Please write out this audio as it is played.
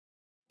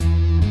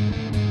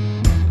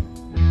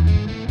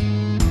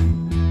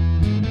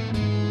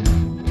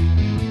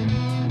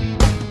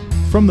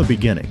From the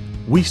beginning,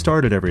 we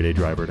started Everyday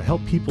Driver to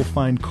help people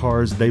find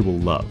cars they will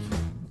love.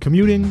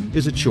 Commuting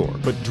is a chore,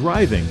 but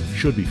driving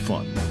should be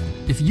fun.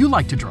 If you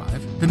like to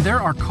drive, then there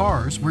are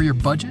cars where your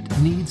budget,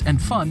 needs, and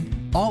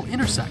fun all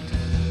intersect,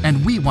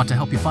 and we want to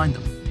help you find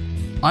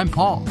them. I'm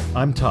Paul.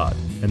 I'm Todd,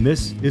 and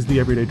this is the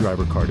Everyday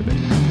Driver Car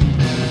Debate.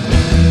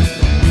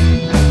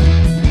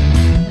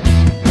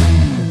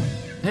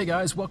 Hey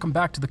guys, welcome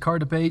back to the Car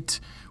Debate.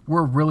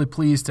 We're really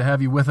pleased to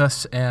have you with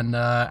us, and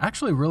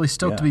actually really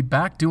stoked to be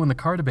back doing the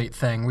Car Debate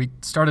thing. We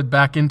started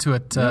back into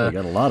it we got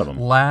a lot of them.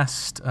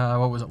 last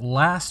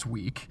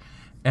week.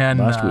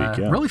 And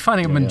really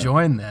finding I'm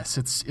enjoying this.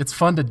 It's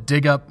fun to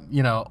dig up,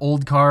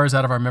 old cars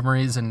out of our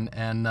memories and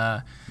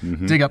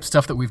dig up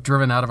stuff that we've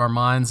driven out of our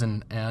minds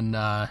and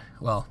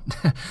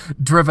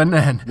driven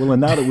and well.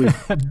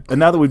 And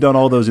now that we've done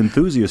all those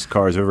enthusiast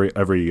cars,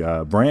 every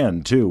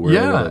brand too, we're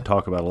able to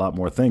talk about a lot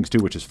more things too,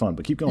 which is fun.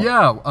 But keep going.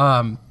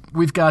 Yeah,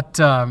 we've got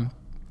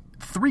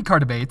 3 car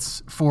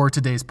debates for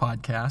today's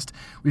podcast.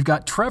 We've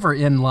got Trevor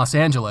in Los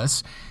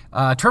Angeles.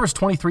 Trevor's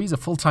 23. He's a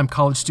full-time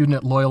college student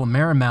at Loyola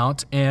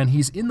Marymount, and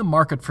he's in the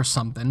market for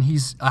something.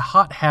 He's a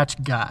hot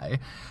hatch guy,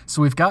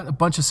 so we've got a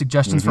bunch of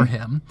suggestions for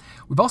him.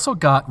 We've also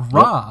got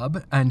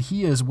Rob, and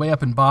he is way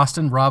up in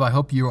Boston. Rob, I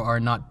hope you are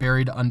not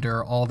buried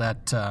under all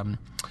that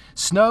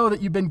snow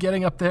that you've been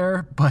getting up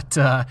there, but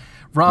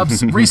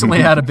Rob's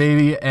recently had a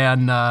baby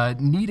and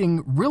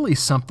needing really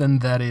something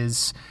that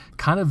is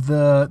kind of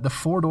the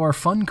four-door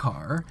fun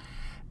car.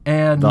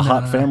 And the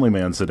hot family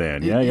man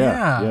sedan.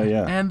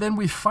 Yeah. And then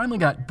we finally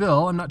got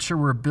Bill. I'm not sure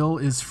where Bill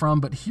is from,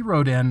 but he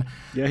wrote in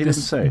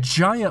this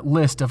giant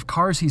list of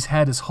cars he's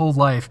had his whole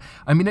life.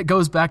 I mean, it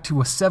goes back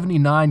to a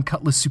 79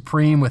 Cutlass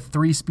Supreme with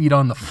 3-speed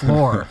on the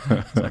floor.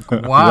 It's like,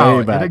 wow,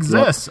 it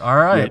exists. Yep. All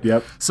right.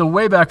 Yep. So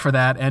way back for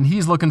that, and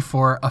he's looking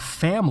for a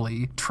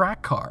family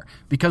track car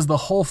because the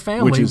whole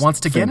family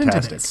wants to get into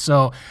this.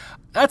 So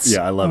that's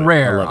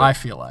rare, I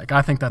feel like.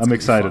 I think that's I'm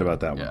excited about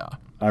that one. Yeah.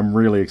 I'm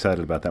really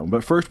excited about that one.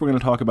 But first, we're going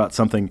to talk about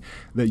something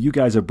that you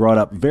guys have brought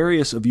up.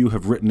 Various of you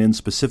have written in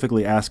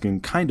specifically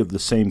asking kind of the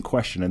same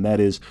question, and that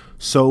is,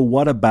 so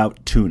what about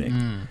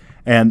tuning?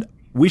 And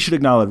we should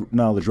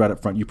acknowledge right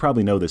up front, you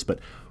probably know this, but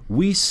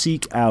we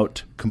seek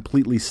out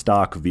completely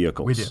stock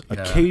vehicles. We do.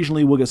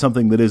 Occasionally, we'll get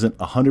something that isn't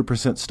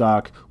 100%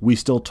 stock. We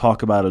still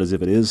talk about it as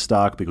if it is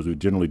stock because we've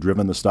generally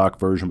driven the stock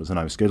version, but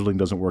sometimes scheduling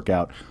doesn't work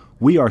out.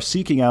 We are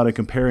seeking out and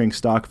comparing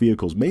stock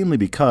vehicles mainly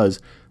because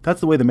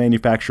that's the way the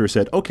manufacturer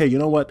said, okay, you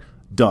know what?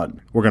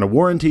 Done. We're going to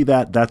warranty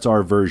that. That's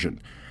our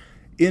version.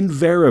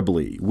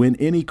 Invariably, when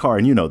any car,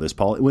 and you know this,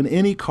 Paul, when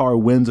any car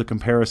wins a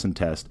comparison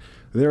test,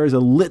 there is a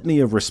litany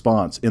of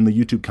response in the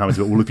YouTube comments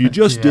about, well, if you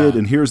just did,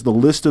 and here's the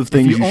list of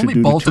things you should do to tune it. If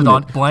you only bolted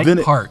on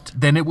blank part,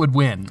 then it would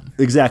win.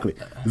 Exactly.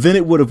 Then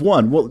it would have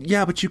won. Well,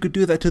 yeah, but you could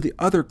do that to the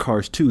other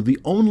cars, too. The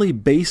only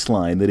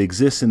baseline that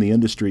exists in the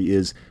industry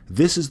is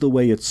this is the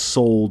way it's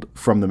sold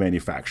from the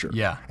manufacturer.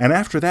 Yeah. And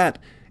after that,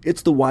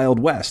 it's the Wild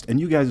West. And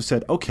you guys have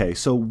said, okay,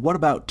 so what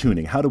about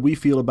tuning? How do we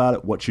feel about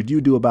it? What should you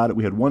do about it?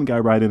 We had one guy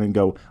write in and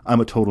go, I'm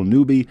a total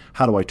newbie.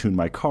 How do I tune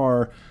my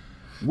car?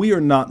 We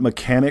are not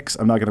mechanics.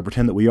 I'm not going to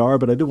pretend that we are,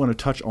 but I do want to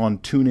touch on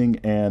tuning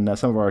and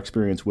some of our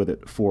experience with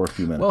it for a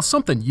few minutes. Well,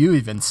 something you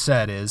even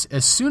said is,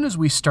 as soon as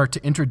we start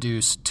to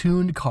introduce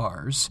tuned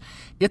cars,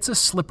 it's a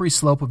slippery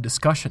slope of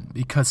discussion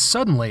because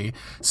suddenly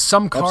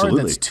some car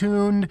that's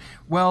tuned,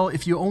 well,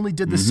 if you only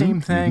did the same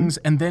things,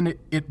 and then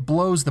it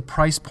blows the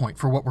price point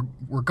for what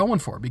we're going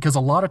for. Because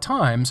a lot of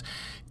times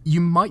you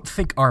might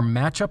think our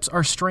matchups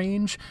are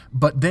strange,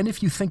 but then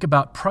if you think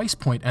about price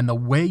point and the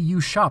way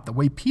you shop, the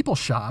way people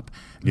shop,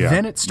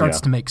 then it starts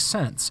to make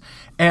sense.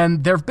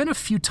 And there have been a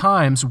few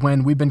times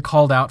when we've been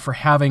called out for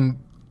having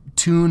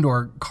tuned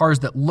or cars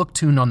that look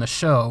tuned on the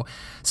show.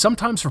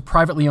 Sometimes for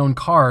privately owned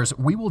cars,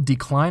 we will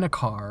decline a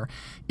car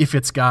if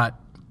it's got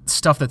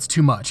stuff that's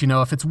too much.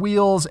 If it's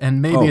wheels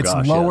and maybe it's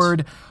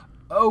lowered,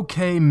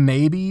 okay,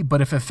 maybe,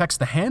 but if it affects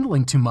the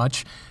handling too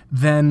much,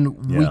 then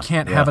we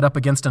can't have it up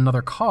against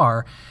another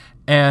car.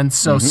 And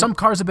so some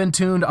cars have been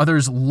tuned,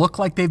 others look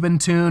like they've been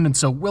tuned, and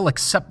so we'll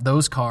accept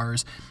those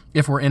cars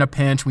if we're in a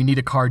pinch. We need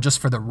a car just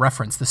for the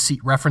reference, the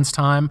seat reference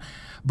time.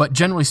 But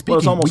generally speaking,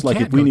 it's almost we like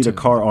can't if we need tuned. a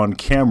car on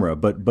camera,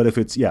 but if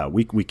it's,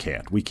 we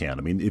can't.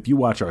 I mean, if you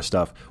watch our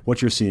stuff,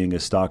 what you're seeing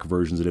is stock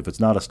versions, and if it's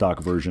not a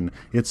stock version,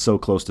 it's so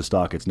close to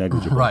stock, it's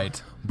negligible.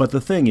 Right. But the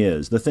thing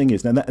is,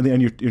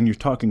 and you're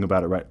talking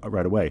about it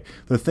right away.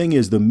 The thing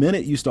is, the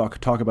minute you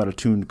talk about a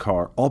tuned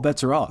car, all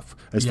bets are off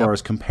as far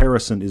as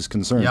comparison is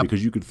concerned,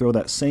 because you could throw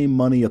that same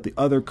money at the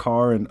other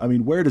car, and I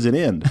mean, where does it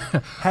end?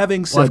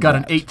 Having said I've got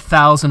an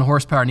 8,000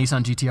 horsepower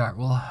Nissan GTR.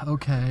 Well,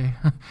 okay.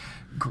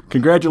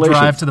 Congratulations.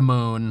 Drive to the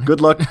moon.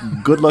 Good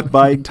luck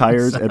buying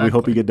tires, and we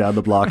hope you get down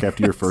the block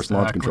after your first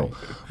launch control.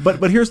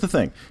 But here's the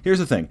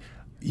thing.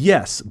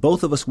 Yes,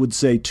 both of us would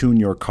say tune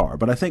your car,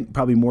 but I think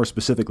probably more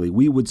specifically,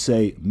 we would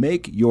say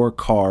make your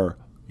car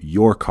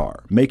your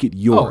car. Make it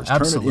yours. Oh,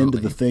 absolutely. Turn it into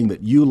the thing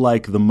that you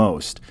like the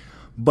most.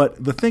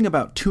 But the thing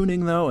about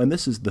tuning, though, and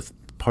this is the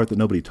part that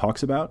nobody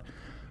talks about,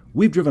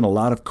 we've driven a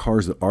lot of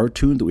cars that are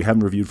tuned that we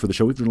haven't reviewed for the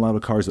show. We've driven a lot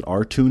of cars that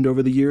are tuned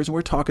over the years, and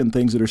we're talking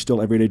things that are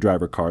still everyday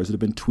driver cars that have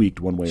been tweaked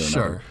one way or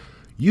another.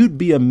 You'd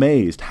be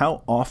amazed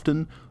how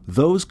often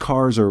those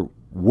cars are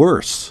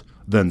worse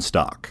than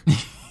stock.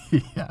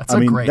 That's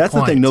a great that's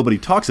point. The thing nobody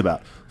talks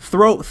about.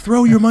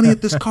 Throw your money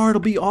at this car; it'll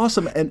be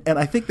awesome. And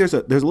I think there's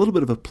a little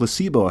bit of a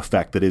placebo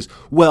effect that is,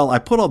 well, I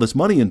put all this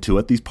money into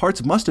it; these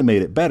parts must have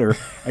made it better,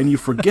 and you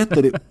forget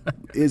that it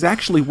is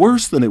actually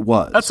worse than it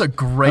was. That's a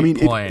great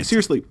point.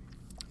 Seriously,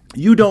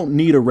 you don't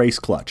need a race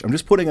clutch. I'm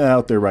just putting it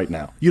out there right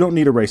now. You don't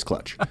need a race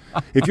clutch.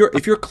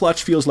 If your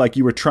clutch feels like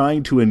you were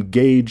trying to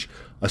engage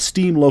a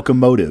steam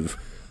locomotive,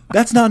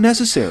 that's not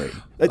necessary.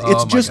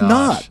 It's just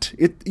not.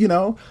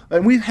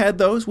 And we've had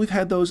those.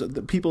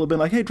 People have been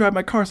like, "Hey, drive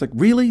my car." It's like,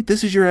 really?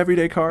 This is your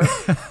everyday car?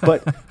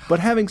 But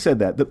having said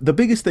that, the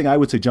biggest thing I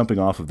would say jumping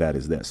off of that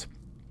is this.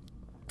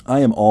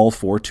 I am all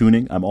for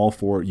tuning. I'm all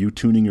for you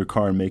tuning your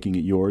car and making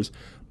it yours.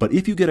 But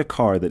if you get a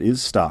car that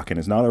is stock and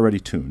is not already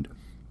tuned,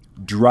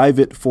 drive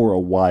it for a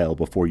while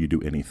before you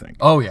do anything.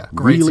 Oh, yeah.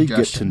 Great really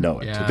suggestion. Get to know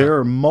it. Yeah. There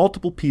are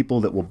multiple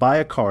people that will buy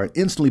a car and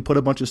instantly put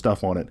a bunch of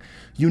stuff on it.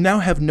 You now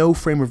have no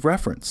frame of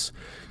reference.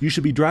 You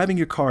should be driving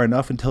your car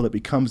enough until it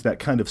becomes that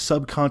kind of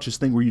subconscious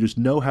thing where you just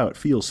know how it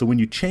feels. So when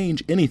you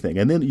change anything,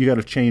 and then you got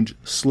to change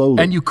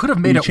slowly. And you could have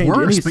made it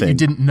worse, but you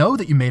didn't know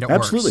that you made it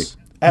worse. Absolutely.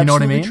 You know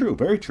what I mean? True.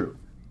 Very true.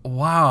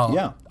 Wow.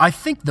 Yeah. I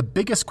think the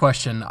biggest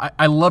question,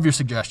 I love your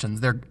suggestions.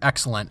 They're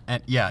excellent.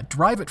 And yeah,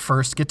 drive it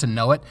first, get to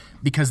know it,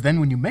 because then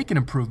when you make an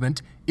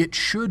improvement, it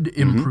should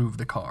improve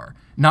the car,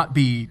 not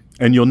be...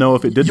 And you'll know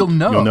if it didn't. You'll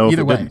know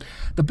either way. Didn't.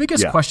 The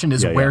biggest question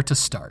is where to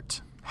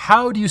start.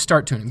 How do you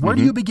start tuning? Where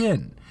do you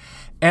begin?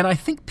 And I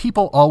think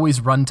people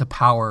always run to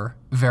power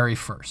very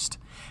first.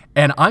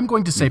 And I'm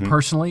going to say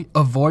personally,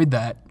 avoid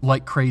that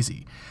like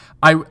crazy.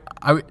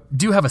 I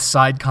do have a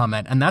side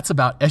comment, and that's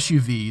about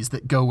SUVs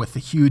that go with the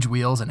huge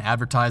wheels and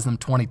advertise them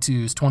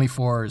 22s,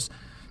 24s,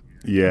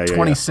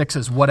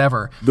 26s,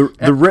 whatever. The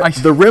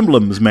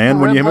rimblems, man.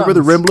 When you remember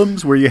the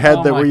rimblems where you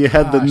had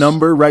the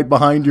number right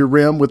behind your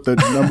rim with the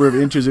number of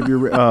inches of your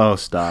rim. Oh,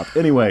 stop.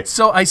 Anyway.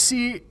 So I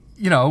see,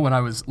 when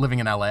I was living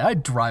in LA,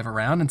 I'd drive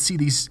around and see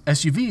these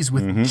SUVs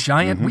with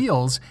giant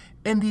wheels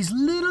and these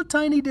little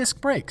tiny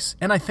disc brakes.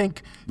 And I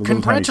think,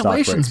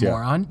 congratulations, brakes,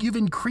 moron. You've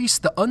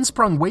increased the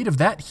unsprung weight of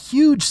that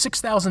huge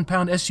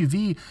 6,000-pound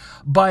SUV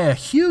by a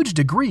huge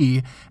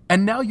degree,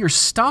 and now your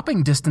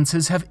stopping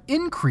distances have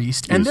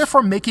increased and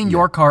therefore making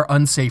your car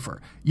unsafer.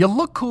 You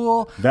look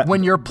cool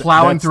when you're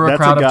plowing through a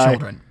crowd of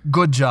children.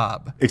 Good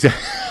job.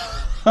 Exactly.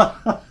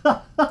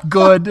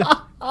 Good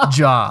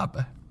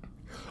job.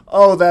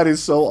 Oh, that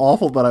is so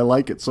awful, but I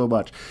like it so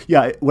much.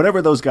 Yeah,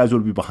 whenever those guys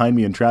would be behind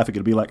me in traffic,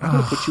 it'd be like, I'm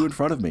going to put you in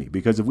front of me,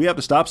 because if we have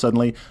to stop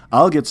suddenly,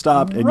 I'll get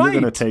stopped, and you're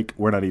going to take,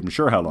 we're not even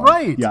sure how long.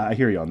 Right. Yeah, I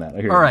hear you on that.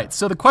 All right,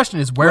 so the question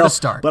is where to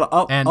start. But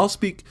I'll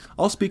speak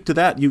to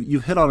that.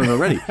 You've hit on it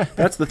already.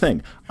 That's the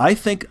thing. I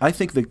think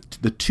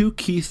the two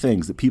key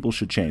things that people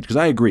should change, because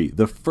I agree,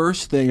 the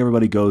first thing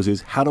everybody goes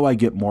is, how do I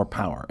get more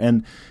power?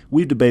 And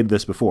we've debated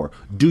this before.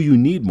 Do you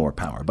need more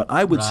power? But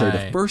I would say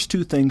the first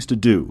two things to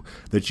do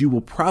that you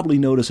will probably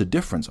notice a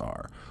difference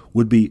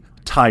would be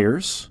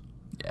tires.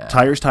 Yeah.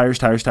 Tires.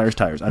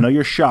 I know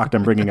you're shocked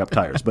I'm bringing up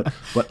tires, but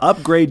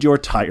upgrade your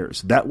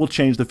tires. That will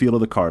change the feel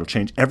of the car. It'll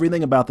change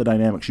everything about the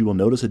dynamics. You will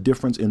notice a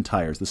difference in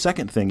tires. The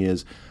second thing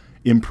is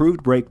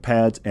improved brake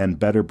pads and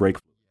better brake.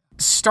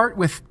 Start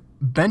with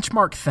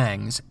benchmark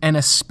things, and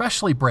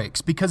especially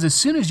brakes, because as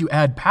soon as you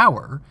add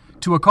power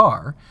to a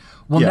car,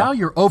 now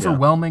you're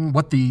overwhelming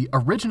what the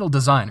original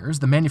designers,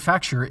 the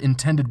manufacturer,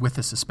 intended with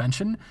the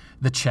suspension,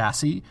 the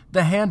chassis,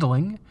 the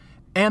handling,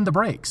 and the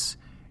brakes.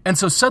 And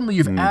so suddenly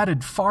you've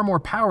added far more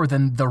power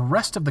than the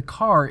rest of the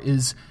car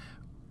is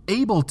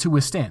able to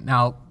withstand.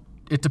 Now,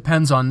 it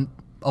depends on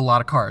a lot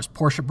of cars.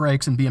 Porsche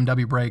brakes and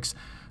BMW brakes,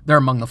 they're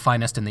among the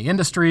finest in the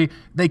industry.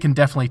 They can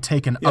definitely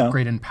take an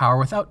upgrade in power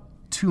without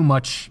too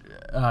much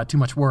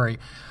worry.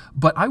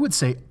 But I would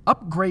say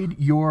upgrade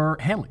your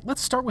handling.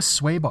 Let's start with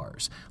sway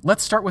bars.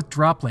 Let's start with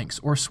drop links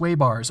or sway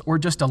bars or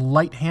just a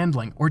light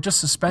handling or just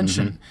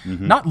suspension.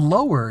 Not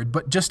lowered,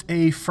 but just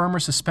a firmer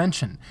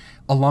suspension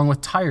along with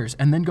tires,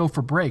 and then go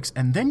for brakes.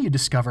 And then you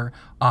discover,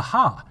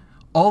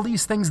 all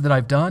these things that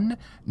I've done,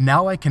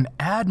 now I can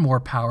add more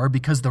power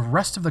because the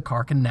rest of the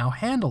car can now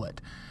handle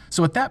it.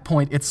 So at that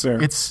point, it's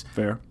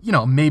fair.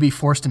 Maybe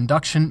forced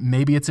induction,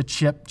 maybe it's a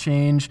chip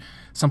change,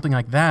 something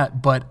like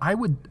that. But I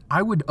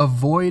would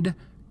avoid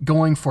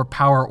going for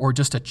power or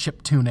just a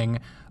chip tuning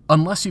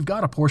unless you've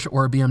got a Porsche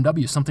or a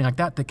BMW, something like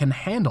that can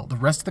handle. The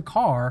rest of the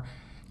car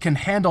can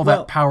handle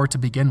that power to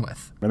begin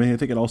with. I mean, I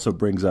think it also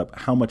brings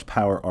up how much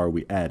power are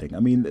we adding? I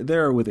mean,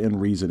 they're within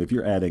reason. If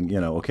you're adding,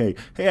 hey,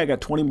 I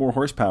got 20 more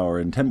horsepower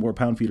and 10 more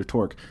pound-feet of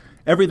torque,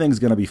 everything's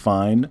going to be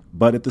fine.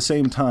 But at the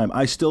same time,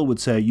 I still would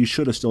say you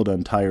should have still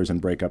done tires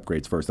and brake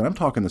upgrades first. And I'm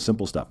talking the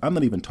simple stuff. I'm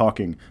not even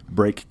talking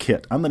brake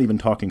kit. I'm not even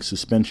talking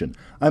suspension.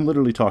 I'm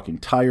literally talking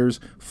tires,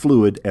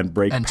 fluid, and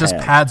brake pads. And just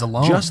pads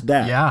alone. Just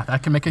that. Yeah,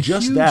 that can make a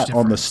huge difference.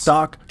 On the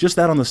stock. Just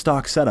that on the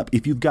stock setup.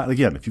 If you've gotten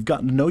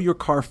to know your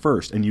car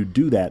first and you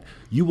do that,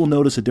 you will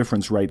notice a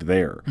difference right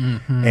there.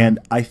 Mm-hmm. And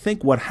I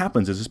think what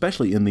happens is,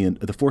 especially in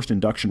the forced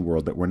induction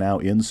world that we're now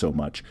in so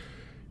much,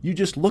 you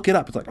just look it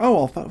up. It's like, oh,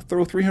 I'll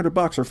throw $300 or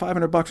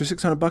 $500 or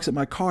 $600 at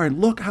my car and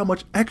look how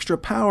much extra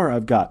power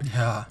I've got.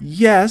 Yeah.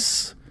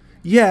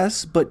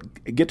 Yes,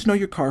 but get to know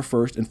your car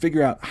first and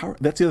figure out how.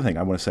 That's the other thing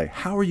I want to say.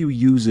 How are you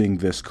using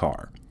this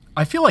car?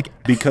 I feel like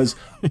because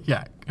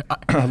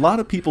a lot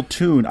of people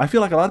tune. I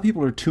feel like a lot of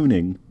people are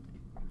tuning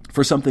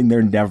for something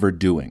they're never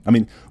doing. I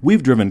mean,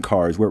 we've driven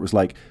cars where it was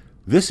like,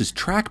 this is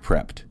track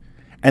prepped.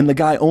 And the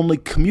guy only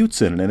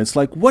commutes in it, and it's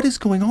like, what is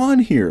going on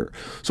here?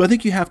 So I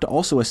think you have to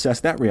also assess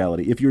that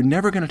reality. If you're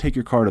never going to take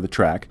your car to the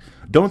track,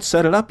 don't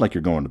set it up like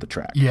you're going to the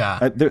track.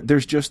 Yeah.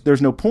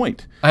 There's no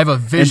point. I have a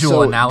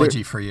visual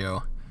analogy for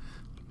you.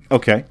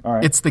 Okay, all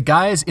right. It's the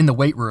guys in the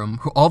weight room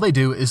who all they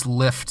do is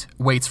lift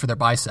weights for their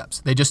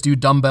biceps. They just do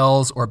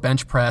dumbbells or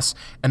bench press,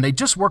 and they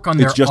just work on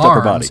their arms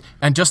upper body.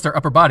 And just their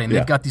upper body. And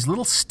they've got these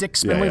little stick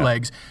spindly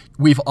legs.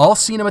 We've all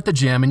seen them at the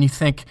gym, and you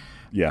think,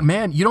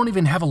 man, you don't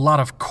even have a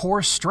lot of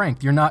core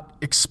strength. You're not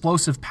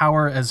explosive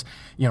power as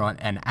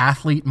an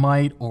athlete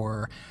might,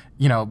 or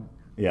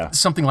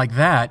something like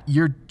that.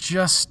 You're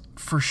just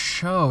for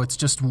show. It's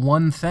just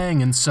one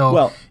thing, and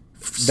so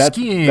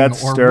skiing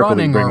or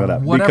running or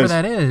whatever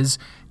that is.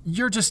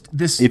 You're just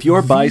this. If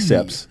your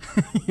biceps,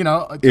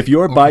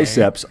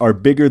 biceps are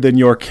bigger than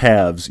your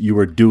calves, you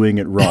are doing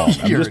it wrong.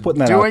 I'm just putting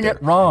that out there. Doing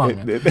it wrong.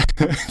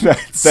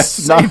 That's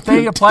Same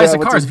thing applies to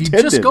cars. If you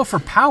just go for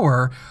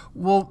power,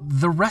 well,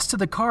 the rest of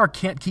the car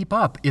can't keep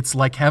up. It's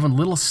like having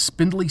little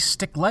spindly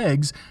stick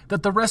legs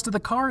that the rest of the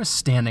car is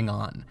standing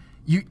on.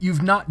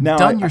 You've not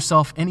done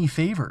yourself any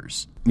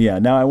favors. Yeah.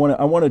 Now I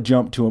want to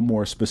jump to a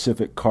more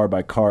specific car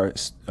by car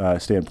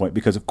standpoint,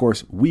 because of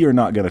course we are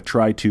not going to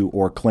try to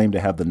or claim to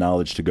have the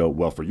knowledge to go,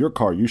 well, for your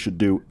car you should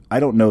do. I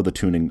don't know the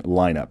tuning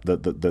lineup,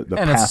 the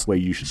pathway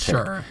you should take.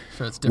 Sure,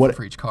 it's different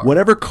for each car.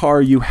 Whatever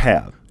car you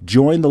have,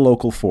 join the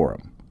local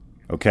forum,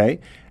 okay,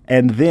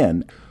 and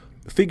then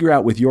figure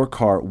out with your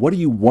car, what do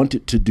you want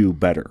it to do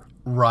better.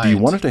 Right. Do you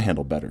want it to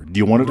handle better? Do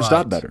you want it to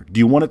stop better? Do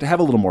you want it to have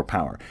a little more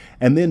power?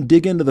 And then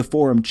dig into the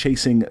forum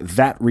chasing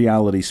that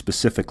reality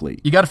specifically.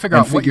 You got to figure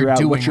out what you're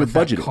doing what your with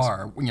budget that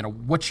car.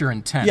 What's your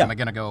intent? Yeah. Am I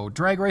going to go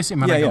drag racing?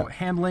 Am I going to go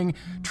handling,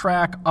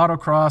 track,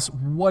 autocross?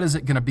 What is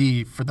it going to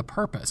be for the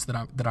purpose that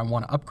I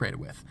want to upgrade it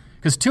with?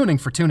 Because tuning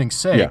for tuning's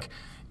sake,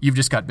 you've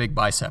just got big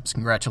biceps.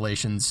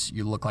 Congratulations,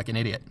 you look like an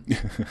idiot.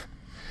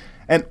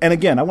 And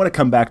again, I want to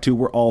come back to,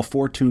 we're all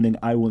for tuning.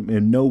 I am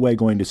in no way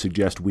going to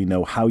suggest we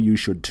know how you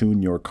should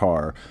tune your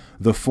car.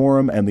 The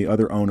forum and the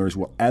other owners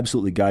will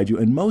absolutely guide you.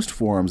 And most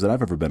forums that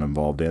I've ever been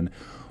involved in,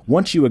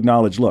 once you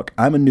acknowledge, look,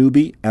 I'm a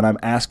newbie and I'm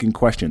asking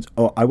questions.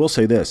 Oh, I will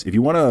say this. If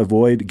you want to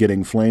avoid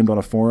getting flamed on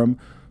a forum,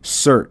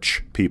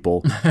 search,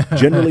 people.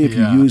 Generally, if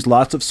you use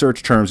lots of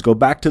search terms, go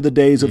back to the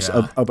days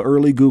of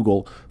early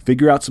Google,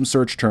 figure out some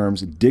search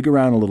terms, dig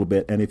around a little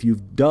bit, and if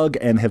you've dug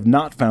and have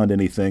not found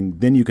anything,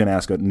 then you can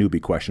ask a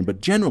newbie question. But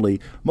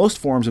generally, most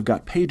forums have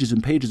got pages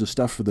and pages of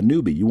stuff for the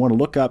newbie. You want to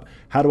look up,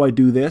 how do I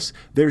do this?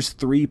 There's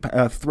 3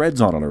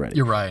 threads on it already.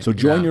 You're right. So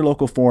join your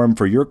local forum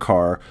for your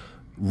car.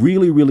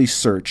 Really, really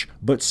search,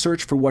 but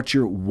search for what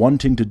you're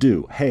wanting to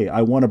do. Hey,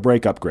 I want a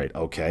brake upgrade.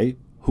 Okay.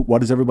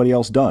 What has everybody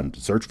else done?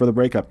 Search for the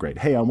brake upgrade.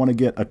 Hey, I want to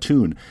get a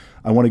tune.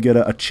 I want to get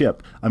a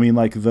chip. I mean,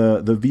 like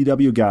the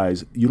VW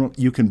guys,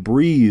 you can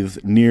breathe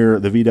near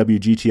the VW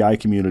GTI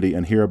community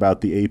and hear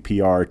about the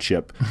APR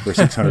chip for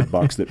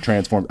 $600 that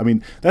transforms. I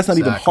mean, that's not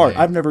even hard.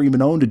 I've never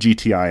even owned a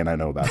GTI and I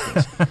know about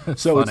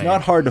this. So it's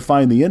not hard to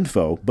find the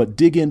info, but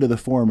dig into the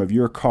forum of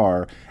your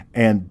car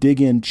and dig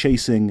in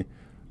chasing,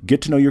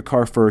 get to know your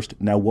car first.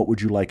 Now, what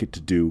would you like it to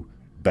do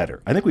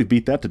better? I think we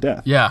beat that to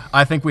death. Yeah,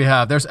 I think we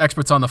have. There's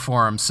experts on the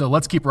forum. So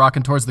let's keep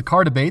rocking towards the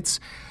car debates.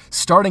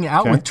 Starting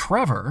out with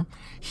Trevor.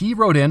 He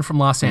wrote in from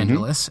Los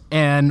Angeles,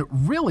 and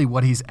really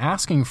what he's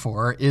asking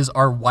for is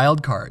our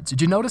wild cards.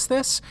 Did you notice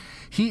this?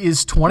 He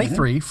is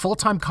 23,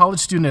 full-time college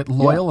student at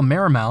Loyola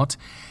Marymount,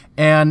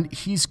 and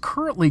he's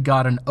currently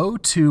got an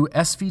 02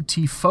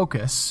 SVT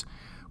Focus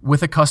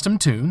with a custom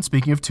tune.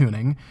 Speaking of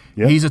tuning,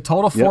 he's a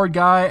total Ford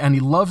guy, and he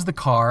loves the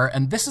car.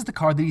 And this is the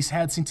car that he's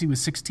had since he was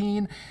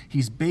 16.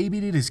 He's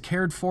babied it, he's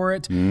cared for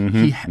it.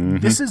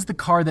 This is the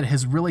car that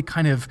has really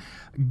kind of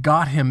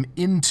got him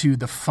into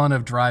the fun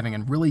of driving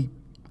and really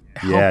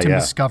helped him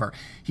discover.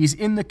 He's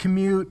in the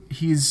commute.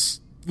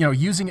 He's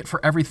using it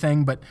for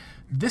everything. But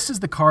this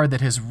is the car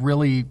that has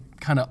really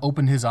kind of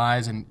opened his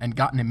eyes and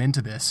gotten him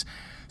into this.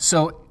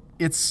 So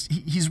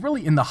he's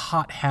really in the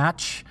hot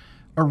hatch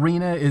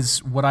arena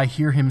is what I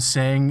hear him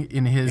saying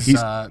in his he's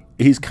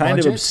kind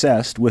budget. of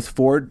obsessed with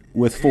Ford,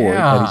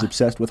 Yeah. and he's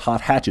obsessed with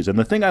hot hatches. And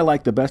the thing I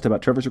like the best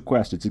about Trevor's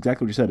request, it's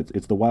exactly what you said.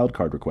 It's the wild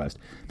card request,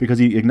 because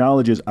he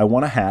acknowledges, I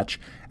want a hatch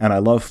and I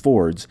love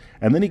Fords,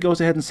 and then he goes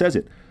ahead and says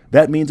it.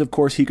 That means, of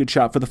course, he could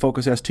shop for the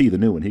Focus ST, the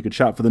new one. He could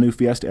shop for the new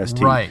Fiesta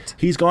ST. Right.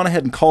 He's gone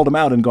ahead and called him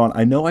out and gone,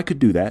 I know I could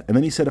do that. And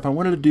then he said, if I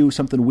wanted to do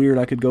something weird,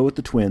 I could go with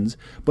the twins.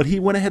 But he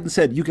went ahead and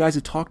said, you guys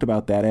have talked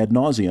about that ad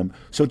nauseum,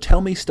 so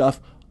tell me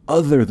stuff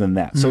other than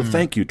that. So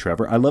thank you,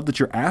 Trevor. I love that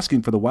you're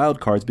asking for the wild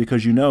cards,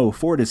 because you know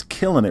Ford is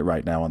killing it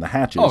right now on the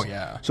hatches. Oh,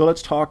 yeah. So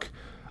let's talk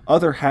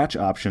other hatch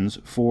options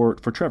for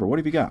Trevor. What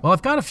have you got? Well,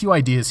 I've got a few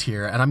ideas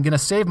here, and I'm going to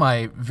save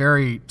my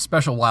very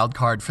special wild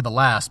card for the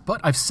last,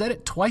 but I've said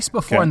it twice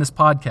before in this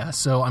podcast,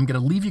 so I'm going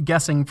to leave you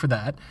guessing for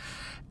that.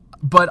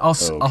 But I'll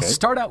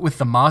start out with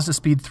the Mazda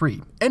Speed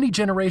 3. Any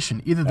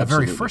generation, either the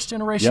very first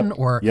generation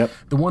or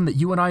the one that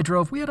you and I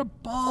drove. We had a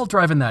ball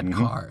driving that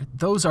car.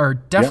 Those are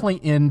definitely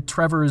in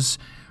Trevor's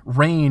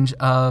range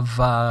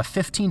of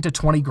 15 to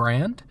 20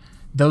 grand.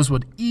 Those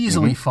would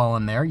easily fall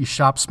in there. You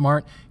shop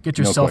smart, get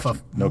yourself a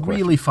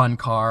really fun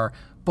car,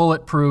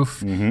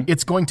 bulletproof.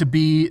 It's going to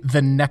be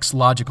the next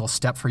logical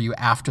step for you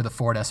after the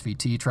Ford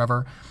SVT,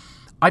 Trevor.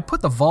 I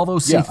put the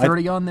Volvo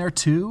C30 on there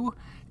too,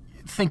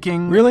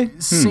 thinking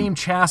same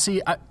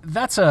chassis.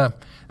 That's a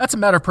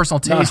matter of personal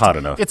taste. Not hot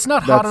enough. It's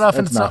not hot enough,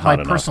 and it's not my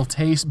personal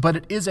taste, but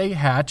it is a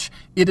hatch.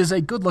 It is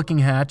a good-looking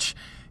hatch.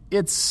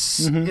 It's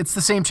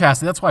the same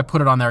chassis. That's why I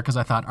put it on there, because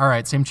I thought, all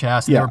right, same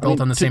chassis. They were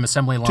built on the same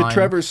assembly line.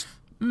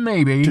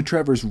 To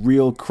Trevor's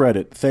real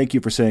credit, thank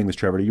you for saying this,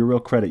 Trevor. To your real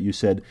credit, you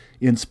said,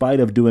 in spite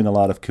of doing a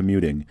lot of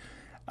commuting,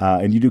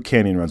 and you do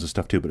canyon runs and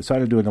stuff too, but in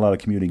spite of doing a lot of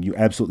commuting, you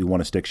absolutely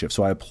want a stick shift.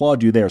 So I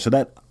applaud you there. So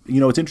that,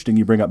 it's interesting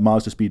you bring up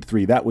Mazda Speed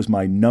 3. That was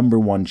my number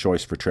one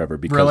choice for Trevor,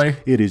 because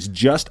it is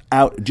just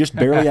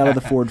barely out of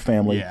the Ford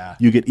family. Yeah.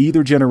 You get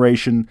either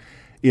generation.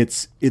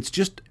 It's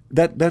just...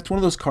 That's one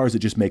of those cars that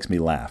just makes me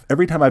laugh.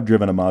 Every time I've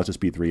driven a Mazda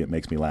Speed 3, it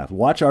makes me laugh.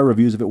 Watch our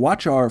reviews of it.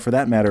 Watch our, for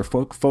that matter,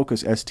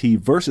 Focus ST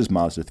versus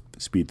Mazda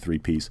Speed 3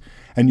 piece,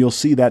 and you'll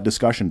see that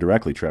discussion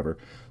directly, Trevor.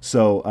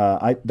 So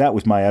that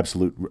was my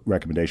absolute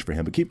recommendation for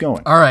him. But keep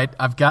going. All right,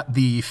 I've got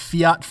the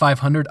Fiat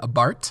 500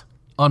 Abarth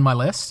on my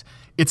list.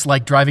 It's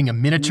like driving a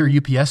miniature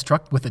UPS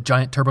truck with a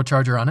giant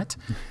turbocharger on it.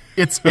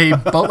 It's a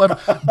boatload.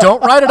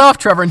 Don't write it off,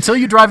 Trevor, until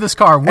you drive this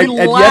car. We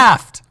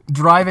laughed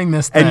driving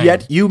this thing. And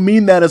yet you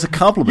mean that as a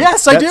compliment.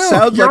 Yes, I do. That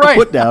sounds You're like right. a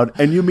put down,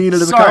 and you mean it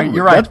as a compliment.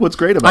 You're right. That's what's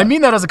great about it. I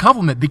mean that as a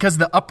compliment, because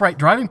the upright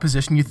driving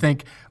position, you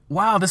think,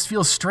 wow, this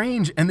feels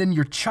strange, and then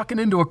you're chucking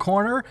into a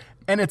corner,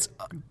 and it's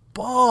a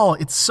ball.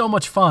 It's so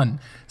much fun.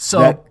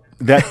 So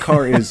that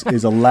car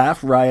is a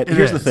laugh riot.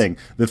 Here's the is. thing.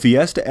 The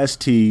Fiesta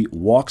ST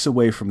walks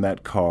away from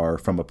that car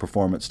from a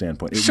performance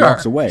standpoint. It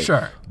walks away.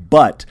 Sure.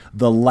 But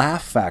the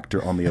laugh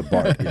factor on the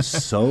Abarth is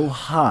so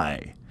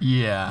high.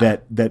 Yeah.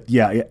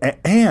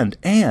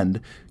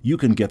 And you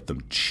can get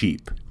them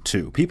cheap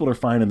too. People are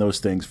finding those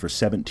things for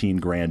 17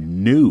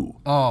 grand new.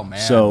 Oh man.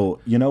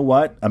 So, you know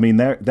what? I mean,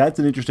 that's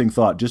an interesting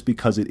thought, just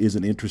because it is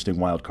an interesting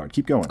wild card.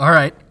 Keep going. All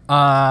right.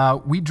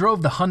 We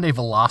drove the Hyundai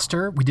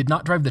Veloster. We did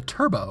not drive the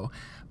Turbo,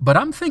 but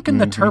I'm thinking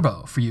the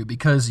Turbo for you,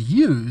 because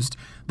used,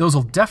 those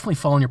will definitely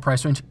fall in your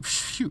price range.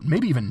 Shoot,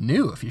 maybe even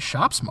new if you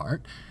shop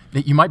smart.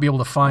 That you might be able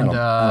to find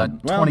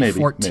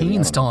 2014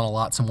 maybe, still on a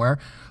lot somewhere.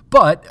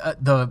 But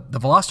the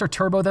Veloster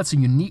Turbo, that's a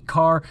unique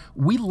car.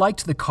 We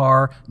liked the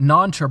car,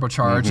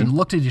 non-turbocharged, and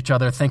looked at each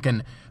other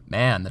thinking,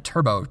 man, the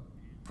Turbo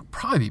would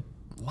probably be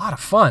a lot of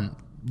fun.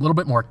 A little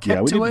bit more kick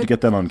to it. Yeah, we need to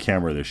get that on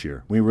camera this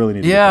year. We really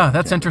need to get Yeah, that on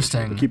that's camera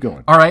interesting. But keep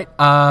going. All right,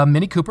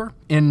 Mini Cooper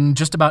in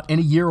just about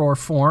any year or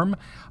form.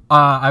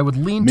 I would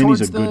lean Mini's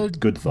towards a the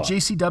good thought.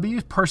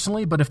 JCW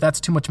personally, but if that's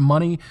too much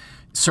money,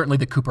 certainly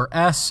the Cooper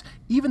S.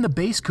 Even the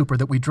base Cooper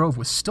that we drove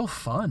was still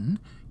fun,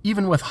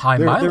 even with high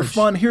mileage. They're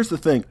fun. Here's the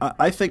thing.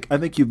 I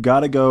think you've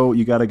got to go.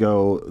 You got to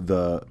go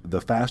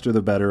the faster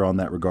the better on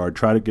that regard.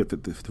 Try to get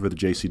for the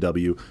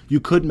JCW. You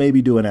could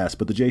maybe do an S,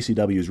 but the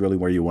JCW is really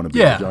where you want to be.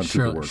 Yeah,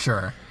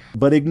 sure.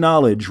 But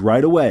acknowledge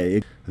right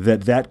away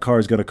that car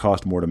is going to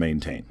cost more to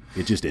maintain.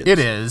 It just is. It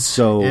is.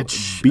 So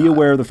be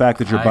aware of the fact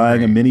that you're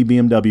buying a mini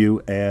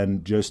BMW,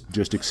 and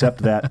just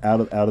accept that out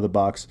of the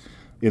box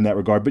in that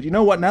regard. But you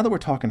know what? Now that we're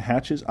talking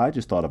hatches, I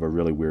just thought of a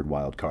really weird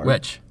wild card.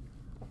 Which?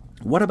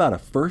 What about a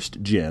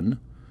first-gen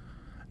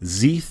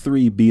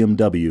Z3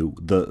 BMW,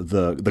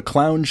 the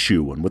clown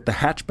shoe one with the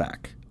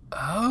hatchback?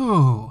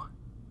 Oh,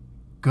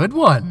 good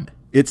one.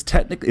 It's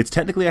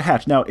technically a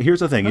hatch. Now, here's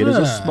the thing. It is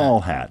a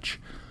small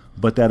hatch.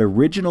 But that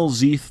original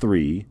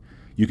Z3,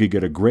 you could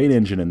get a great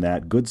engine in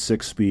that, good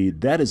 6-speed.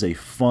 That is a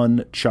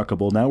fun,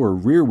 chuckable. Now we're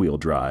rear-wheel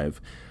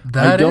drive.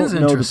 I don't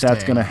know that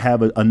that's going to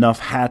have enough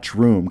hatch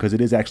room, because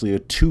it is actually a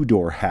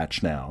 2-door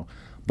hatch now.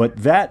 But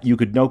that you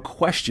could no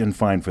question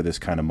find for this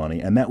kind of money,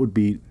 and that would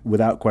be,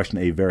 without question,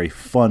 a very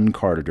fun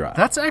car to drive.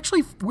 That's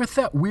actually with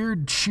that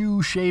weird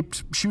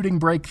shoe-shaped shooting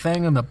brake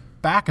thing on the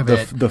back of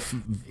it's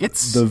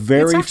the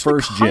very it's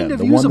first kind gen, of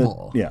the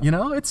usable. one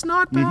that, It's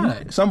not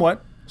bad.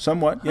 Somewhat.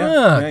 Somewhat,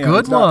 yeah.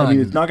 Good one. I mean,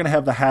 it's not going to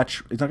have the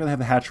hatch. It's not going to have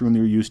the hatch room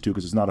you're used to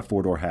because it's not a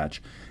 4-door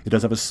hatch. It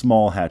does have a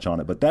small hatch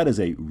on it, but that is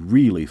a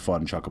really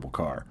fun, chuckable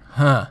car.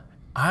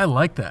 I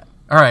like that.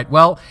 All right.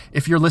 Well,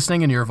 if you're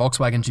listening and you're a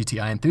Volkswagen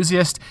GTI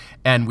enthusiast,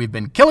 and we've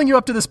been killing you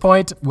up to this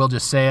point, we'll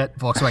just say it: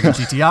 Volkswagen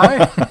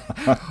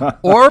GTI,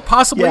 or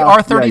possibly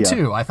R32.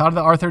 Yeah. I thought of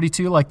the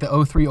R32, like the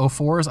 03,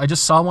 04s. I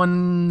just saw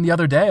one the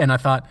other day, and I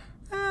thought,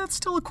 it's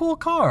still a cool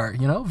car,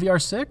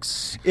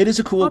 VR6. It is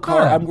a cool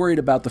car. I'm worried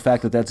about the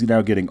fact that that's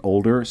now getting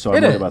older, so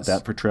I'm worried about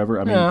that for Trevor.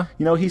 I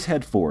mean, he's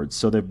had Fords,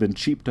 so they've been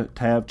cheap to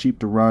have, cheap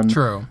to run.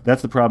 True.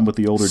 That's the problem with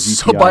the older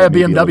GTI. So buy a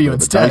BMW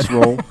instead.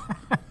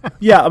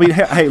 Yeah, I mean,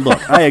 hey,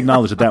 look, I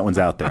acknowledge that one's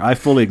out there. I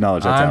fully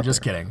acknowledge that's out there. I'm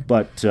just kidding.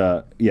 But,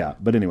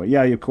 but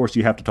anyway, of course,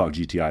 you have to talk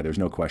GTI. There's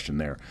no question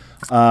there.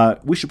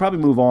 We should probably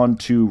move on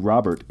to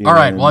Robert in All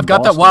right, well, I've got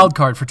Boston. that wild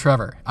card for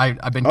Trevor.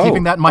 I've been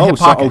keeping that in my hip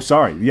pocket.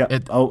 Sorry. Yeah.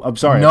 I'm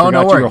sorry. I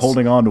forgot you were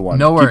holding on to one.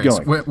 No worries.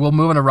 Keep going. We'll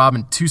move on to Rob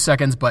in 2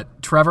 seconds.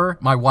 But Trevor,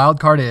 my wild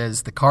card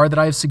is the car that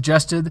I have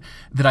suggested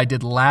that I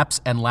did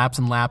laps and laps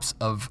and laps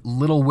of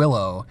Little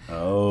Willow.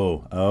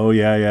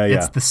 Yeah.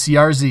 It's the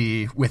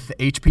CRZ with the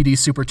HPD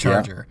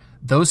supercharger. Yeah.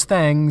 Those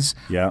things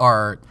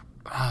are.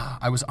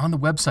 I was on the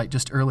website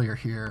just earlier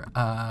here.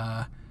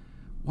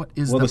 What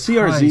is the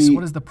CRZ, price?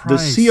 What is the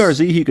price? The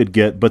CRZ he could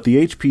get, but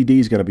the HPD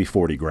is going to be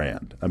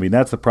 $40,000. I mean,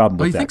 that's the problem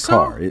with that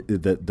car.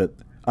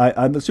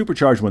 The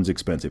supercharged one's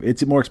expensive.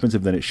 It's more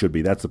expensive than it should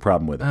be. That's the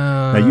problem with it.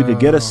 Now you could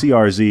get a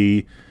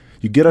CRZ.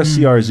 You get a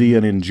CRZ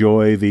and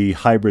enjoy the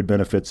hybrid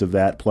benefits of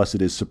that. Plus,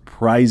 it is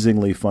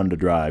surprisingly fun to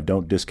drive.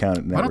 Don't discount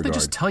it in that regard. Why don't they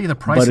just tell you the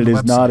price? But on the it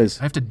is website? not as.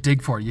 I have to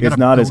dig for it. It's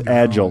not as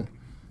agile.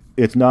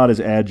 It's not as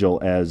agile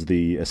as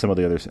some of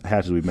the other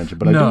hatches we've mentioned,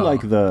 but I do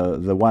like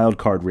the wild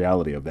card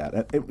reality of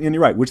that. And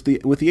you're right. With the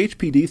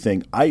HPD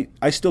thing,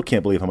 I still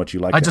can't believe how much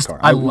you like that car.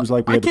 It was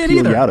like we had to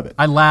peel you out of it.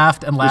 I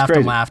laughed and laughed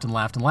and laughed and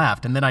laughed and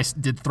laughed, and then I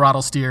did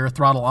throttle steer,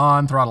 throttle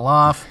on, throttle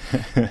off.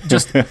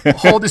 Just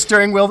hold the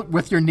steering wheel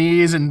with your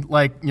knees and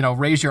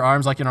raise your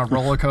arms like you're on a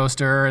roller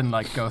coaster and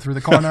go through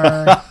the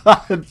corner.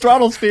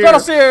 Throttle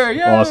steer.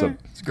 Yeah. Awesome.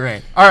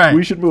 Great. All right.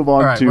 We should move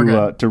on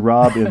to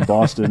Rob in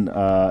Boston.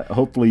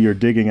 Hopefully, you're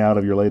digging out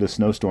of your latest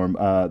snowstorm.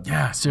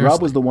 Seriously.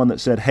 Rob was the one that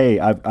said, "Hey,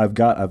 I've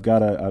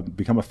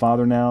become a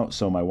father now,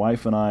 so my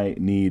wife and I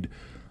need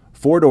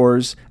 4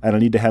 doors, and I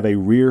need to have a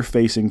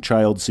rear-facing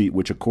child seat,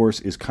 which, of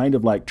course, is kind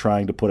of like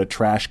trying to put a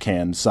trash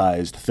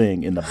can-sized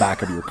thing in the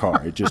back of your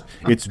car.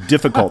 It's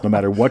difficult no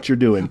matter what you're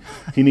doing.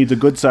 He needs a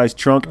good-sized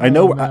trunk. I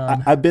know.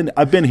 I've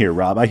been here,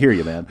 Rob. I hear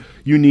you, man.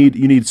 You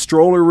need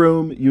stroller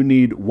room. You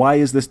need. Why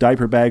is this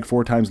diaper bag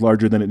 4 times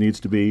larger than it needs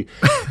to be?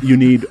 You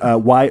need.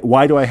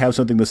 Why do I have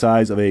something the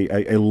size of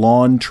a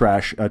lawn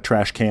trash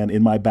can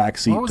in my back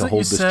seat to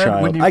hold this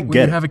child? When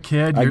you have a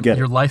kid,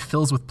 your life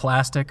fills with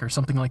plastic or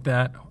something like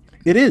that.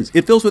 It is.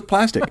 It fills with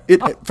plastic.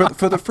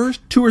 For the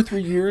first 2 or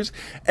 3 years,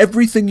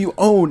 everything you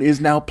own is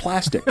now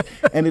plastic,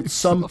 and it's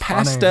some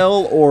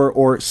pastel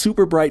or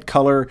super bright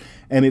color,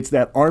 and it's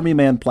that Army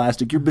Man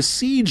plastic. You're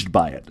besieged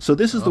by it. So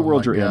this is the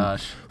world you're in,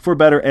 for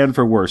better and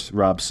for worse,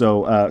 Rob.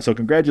 So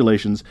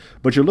congratulations.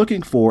 But you're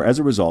looking for, as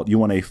a result, you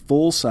want a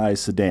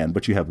full-size sedan,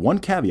 but you have one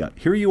caveat.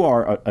 Here you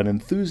are, an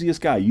enthusiast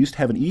guy. You used to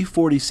have an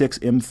E46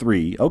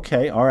 M3.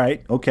 Okay, all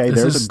right. Okay,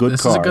 there's a good car.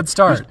 This is a good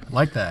start.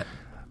 Like that.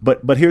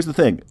 But here's the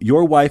thing.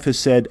 Your wife has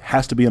said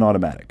has to be an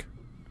automatic.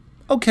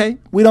 Okay,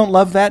 we don't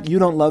love that. You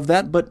don't love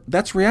that, but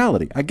that's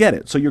reality. I get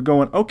it. So you're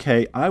going,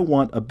 okay, I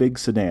want a big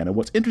sedan. And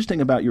what's interesting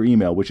about your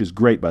email, which is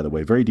great, by the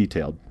way, very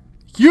detailed,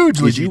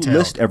 hugely detailed. You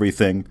list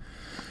everything.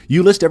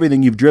 You list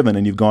everything you've driven,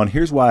 and you've gone,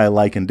 here's why I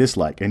like and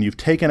dislike. And you've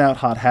taken out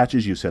hot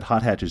hatches. You said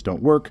hot hatches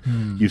don't work.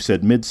 You've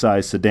said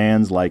mid-size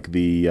sedans like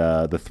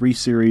the 3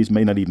 Series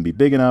may not even be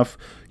big enough.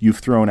 You've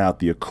thrown out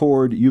the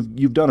Accord.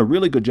 You've done a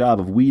really good job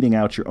of weeding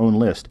out your own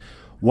list.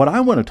 What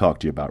I want to talk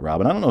to you about, Rob,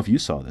 and I don't know if you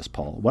saw this,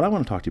 Paul, what I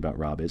want to talk to you about,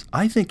 Rob, is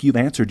I think you've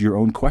answered your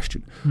own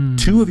question.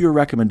 2 of your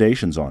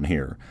recommendations on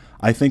here,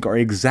 I think, are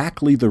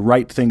exactly the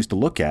right things to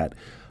look at,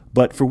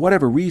 but for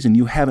whatever reason,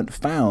 you haven't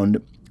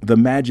found the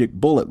magic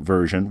bullet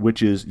version,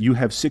 which is you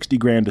have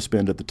 $60,000 to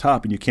spend at the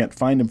top, and you can't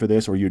find them for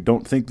this, or you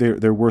don't think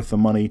they're worth the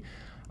money.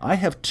 I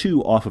have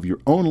 2 off of your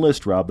own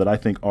list, Rob, that I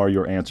think are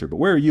your answer. But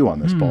where are you on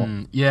this,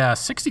 Paul? Yeah,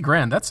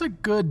 $60,000. That's a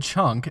good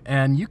chunk,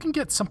 and you can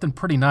get something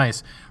pretty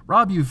nice.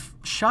 Rob, you've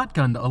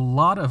shotgunned a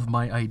lot of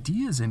my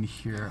ideas in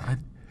here. I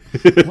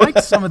like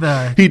some of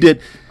the. He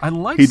did. I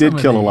like. He did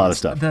kill a lot of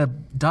stuff. The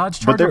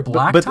Dodge Charger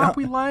Blacktop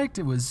we liked.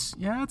 It was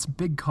it's a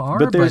big car.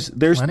 But there's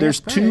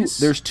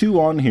 2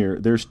 on here.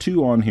 There's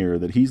 2 on here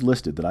that he's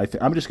listed that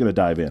I'm just going to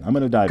dive in. I'm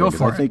going to dive in. Go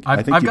for it.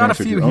 I think I've you got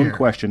answered a few your here. own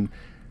question.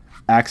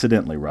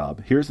 Accidentally,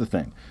 Rob. Here's the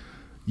thing.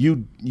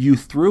 You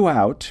threw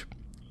out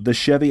the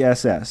Chevy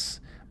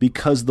SS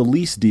because the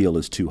lease deal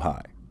is too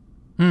high.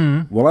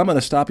 Well, I'm going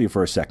to stop you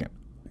for a second.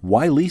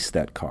 Why lease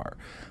that car?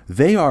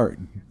 They are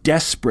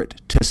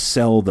desperate to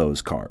sell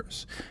those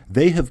cars.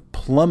 They have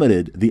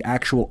plummeted the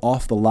actual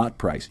off-the-lot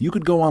price. You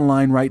could go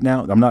online right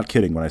now. I'm not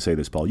kidding when I say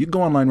this, Paul. You could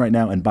go online right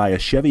now and buy a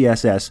Chevy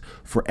SS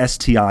for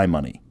STI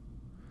money.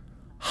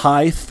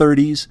 high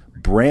 30s,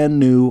 brand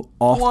new,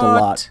 off the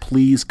lot.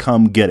 Please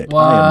come get it.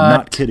 What? I am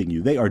not kidding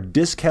you. They are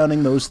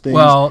discounting those things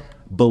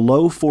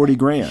below 40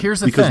 grand.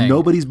 Here's the because thing.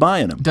 nobody's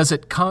buying them. Does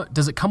it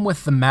come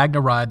with the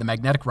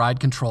magnetic ride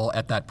control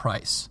at that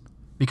price?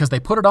 Because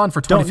they put it on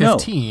for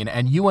 2015,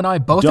 and you and I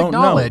both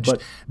acknowledged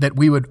that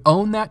we would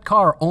own that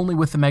car only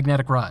with the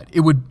magnetic ride.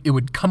 It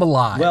would come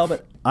alive. Well,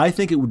 but I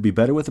think it would be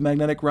better with the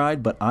magnetic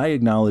ride, but I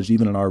acknowledged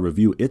even in our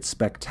review, it's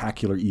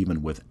spectacular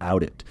even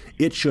without it.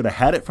 It should have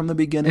had it from the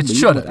beginning. It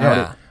should have,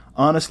 yeah.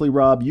 Honestly,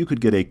 Rob, you could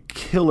get a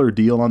killer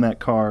deal on that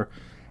car.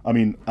 I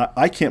mean,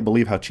 I can't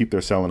believe how cheap they're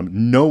selling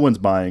them. No one's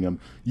buying them.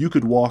 You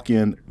could walk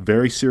in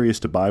very serious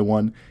to buy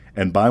one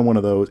and buy one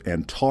of those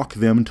and talk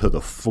them to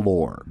the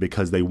floor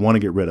because they want to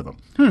get rid of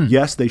them.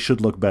 Yes, they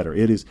should look better.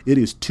 It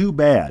is too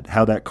bad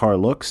how that car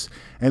looks,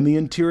 and the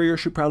interior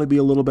should probably be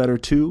a little better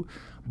too.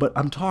 But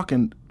I'm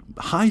talking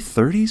high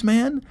 30s,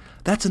 man.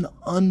 That's an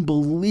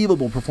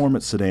unbelievable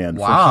performance sedan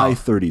for high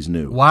 30s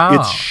new. Wow.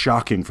 It's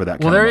shocking for that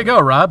kind Well, there you of money.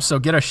 go, Rob. So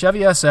get a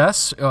Chevy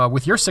SS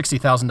with your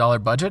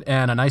 $60,000 budget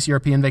and a nice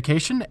European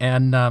vacation.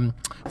 And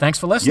thanks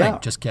for listening. Yeah.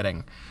 Just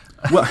kidding.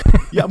 Well,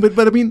 yeah,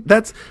 but I mean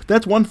that's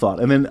one thought,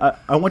 and then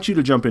I want you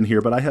to jump in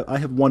here. But I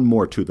have one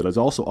more too that is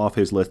also off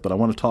his list, but I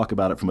want to talk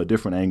about it from a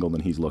different angle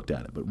than he's looked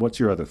at it. But what's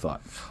your other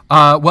thought?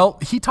 Well,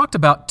 he talked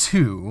about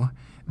two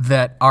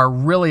that are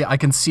really, I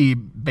can see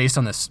based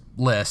on this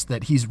list,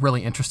 that he's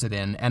really interested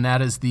in, and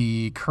that is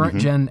the current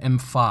gen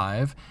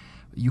M5.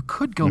 You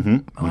could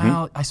go,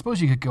 I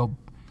suppose you could go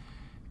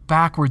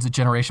backwards a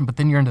generation, but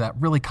then you're into that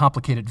really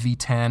complicated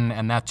V10,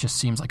 and that just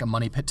seems like a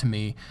money pit to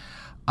me.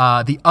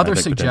 The other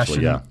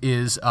suggestion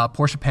is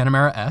Porsche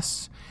Panamera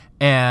S,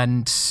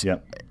 and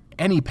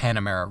any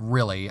Panamera,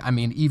 really. I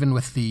mean, even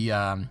with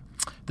the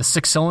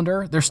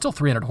six-cylinder, there's still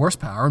 300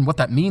 horsepower, and what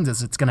that means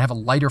is it's going to have a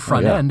lighter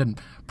front end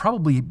and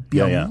probably be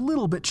a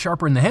little bit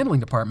sharper in the handling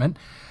department.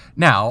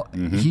 Now,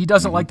 he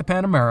doesn't like the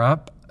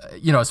Panamera,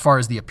 as far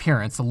as the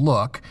appearance, the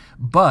look,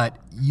 but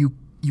you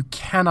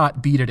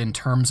cannot beat it in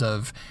terms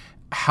of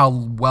how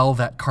well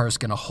that car is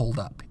going to hold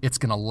up. It's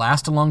going to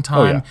last a long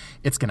time.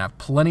 It's going to have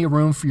plenty of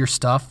room for your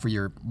stuff, for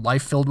your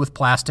life filled with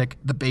plastic,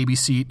 the baby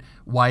seat,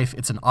 wife.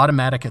 It's an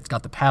automatic. It's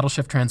got the paddle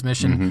shift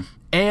transmission.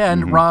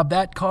 And, Rob,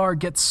 that car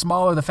gets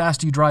smaller the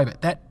faster you drive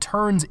it. That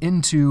turns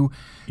into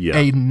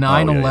a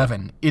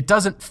 911. It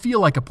doesn't feel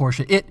like a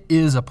Porsche. It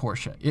is a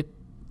Porsche. It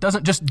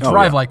doesn't just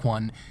drive like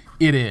one.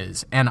 It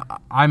is. And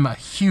I'm a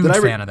huge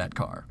fan of that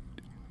car.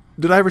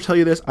 Did I ever tell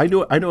you this? I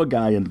know a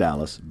guy in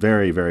Dallas,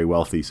 very, very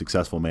wealthy,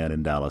 successful man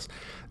in Dallas.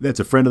 That's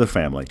a friend of the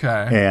family.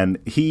 Okay. And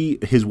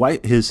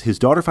his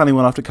daughter finally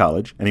went off to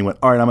college, and he went,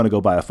 all right, I'm going to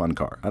go buy a fun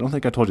car. I don't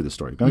think I told you this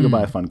story. I'm going to go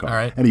buy a fun car. All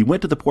right. And he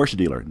went to the Porsche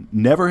dealer.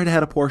 Never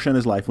had a Porsche in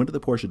his life. Went to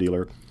the Porsche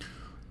dealer,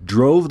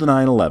 drove the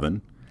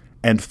 911,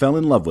 and fell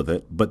in love with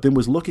it, but then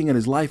was looking at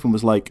his life and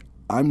was like,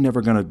 I'm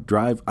never going to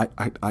drive.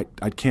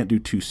 I can't do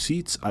two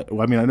seats.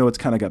 I mean, I know it's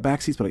kind of got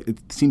back seats, but it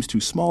seems too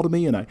small to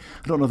me, and I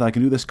don't know that I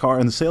can do this car.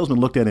 And the salesman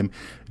looked at him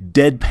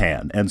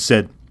deadpan and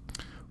said,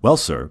 well,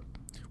 sir,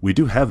 we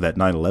do have that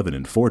 911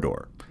 in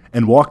four-door,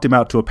 and walked him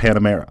out to a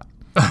Panamera.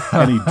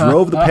 And he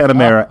drove the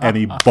Panamera, and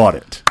he bought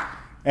it.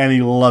 And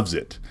he loves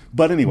it.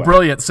 But anyway.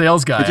 Brilliant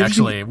sales guy,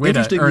 actually. Way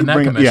to earn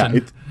that commission. Yeah,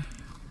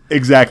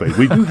 exactly.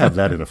 We do have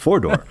that in a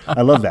four-door.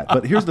 I love that.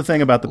 But here's the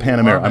thing about the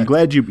Panamera. I'm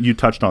glad you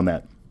touched on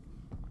that.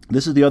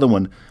 This is the other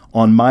one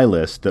on my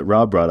list that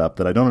Rob brought up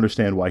that I don't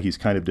understand why he's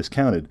kind of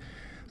discounted.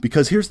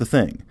 Because here's the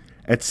thing.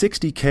 At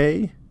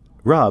 $60K,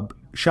 Rob,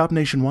 shop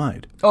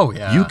nationwide. Oh,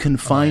 yeah. You can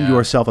find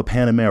yourself a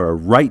Panamera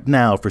right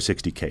now for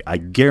 $60K. I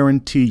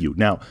guarantee you.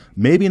 Now,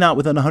 maybe not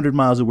within 100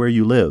 miles of where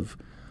you live,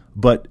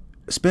 but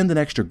spend an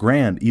extra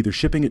grand either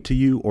shipping it to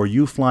you or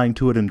you flying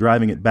to it and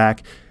driving it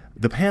back.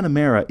 The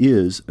Panamera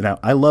is, now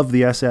I love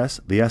the SS.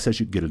 The SS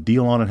you can get a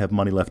deal on and have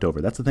money left over.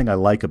 That's the thing I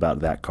like about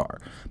that car,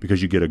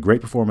 because you get a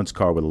great performance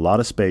car with a lot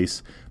of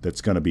space that's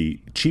going to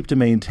be cheap to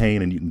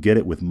maintain, and you can get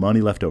it with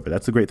money left over.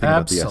 That's the great thing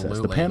about the SS.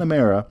 The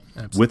Panamera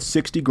with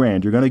 60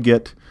 grand, you're going to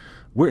get,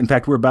 we're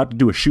about to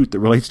do a shoot that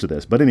relates to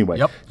this, but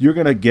anyway, you're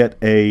going to get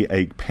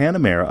a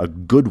Panamera, a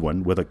good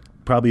one, with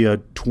probably a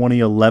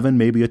 2011,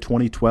 maybe a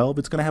 2012.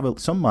 It's going to have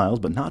some miles,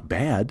 but not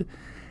bad.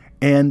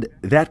 And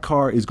that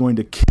car is going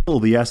to kill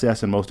the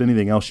SS and most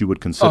anything else you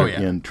would consider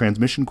in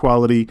transmission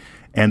quality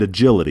and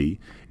agility.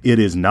 It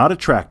is not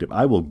attractive.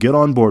 I will get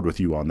on board with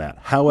you on that.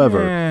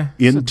 However,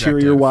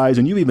 interior-wise,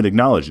 and you even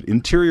acknowledged it,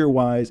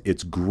 interior-wise,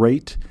 it's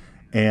great,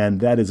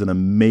 and that is an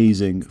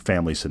amazing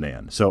family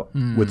sedan. So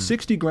with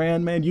 60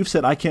 grand, man, you've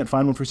said I can't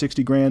find one for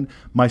 60 grand.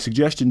 My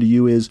suggestion to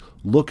you is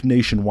look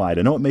nationwide.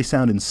 I know it may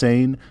sound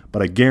insane,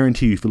 but I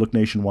guarantee you if you look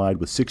nationwide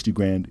with 60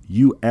 grand,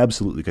 you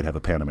absolutely could have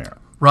a Panamera.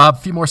 Rob, a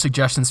few more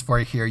suggestions for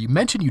you here. You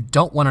mentioned you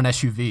don't want an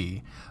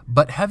SUV,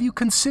 but have you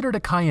considered a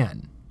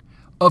Cayenne?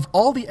 Of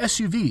all the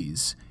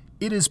SUVs,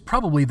 it is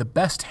probably the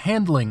best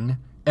handling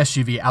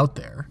SUV out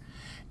there.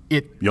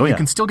 You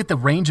can still get the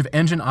range of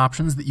engine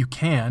options that you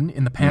can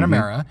in the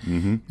Panamera.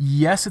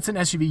 Yes, it's an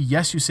SUV.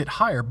 Yes, you sit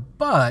higher,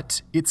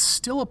 but it's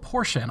still a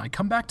Porsche. And I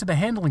come back to the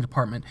handling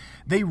department.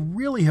 They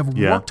really have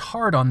worked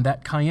hard on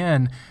that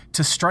Cayenne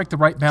to strike the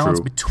right balance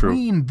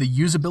between the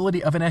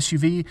usability of an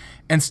SUV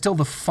and still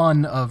the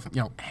fun of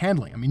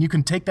handling. I mean, you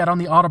can take that on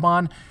the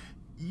Autobahn.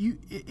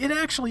 It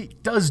actually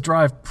does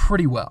drive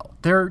pretty well.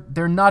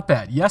 They're not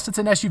bad. Yes, it's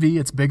an SUV.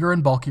 It's bigger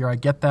and bulkier. I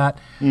get that.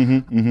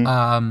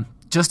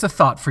 Just a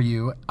thought for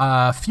you.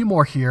 A few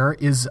more here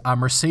is a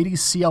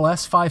Mercedes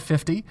CLS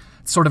 550.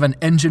 It's sort of an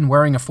engine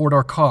wearing a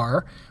four-door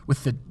car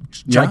with the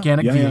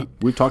gigantic V8. Yeah.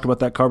 We've talked about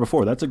that car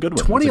before. That's a good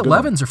one.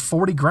 2011s are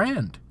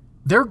 $40,000.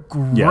 They're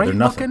great they're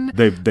nothing.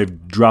 looking.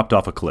 They've dropped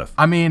off a cliff.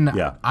 I mean,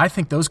 I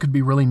think those could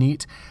be really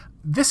neat.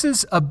 This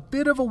is a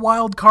bit of a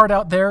wild card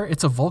out there.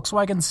 It's a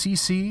Volkswagen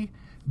CC.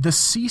 The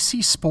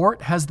CC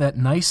Sport has that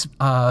nice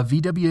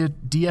VW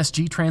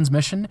DSG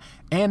transmission,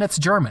 and it's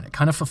German. It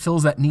kind of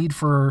fulfills that need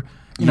for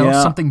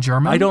something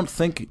German. I don't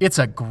think it's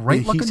a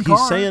great looking car.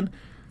 He's saying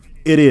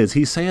it is.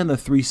 He's saying the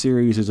 3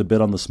 Series is a bit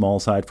on the small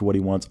side for what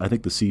he wants. I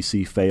think the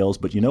CC fails,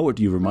 but you know what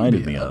you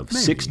reminded me of?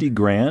 Maybe.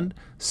 $60,000.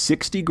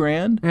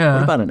 $60,000. Yeah.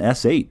 What about an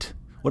S8?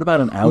 What about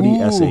an Audi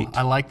S8?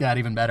 I like that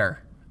even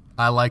better.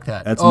 I like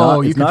that. It's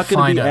not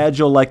going to be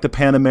agile like the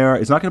Panamera.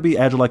 It's not going to be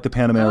agile like the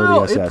Panamera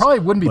or the SS. It probably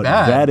wouldn't be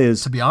bad. That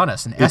is, to be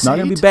honest, an S8. It's not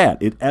going to be bad.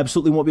 It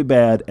absolutely won't be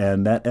bad,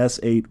 and that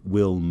S8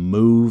 will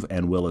move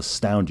and will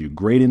astound you.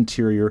 Great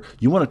interior.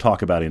 You want to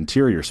talk about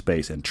interior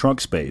space and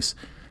trunk space.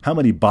 How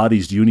many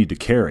bodies do you need to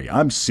carry?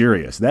 I'm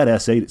serious. That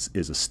S8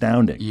 is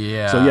astounding.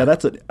 Yeah.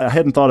 So I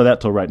hadn't thought of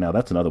that till right now.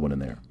 That's another one in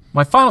there.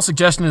 My final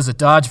suggestion is a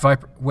Dodge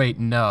Viper. Wait,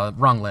 no,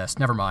 wrong list.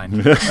 Never mind.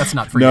 That's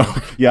not for you.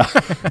 Yeah.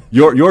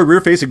 Your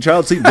rear-facing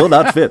child seat will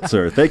not fit,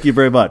 sir. Thank you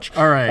very much.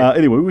 All right.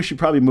 Anyway, we should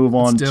probably move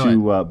on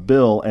to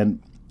Bill.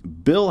 And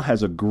Bill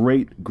has a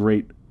great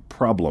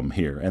problem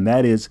here, and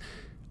that is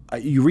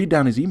you read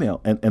down his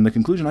email, and the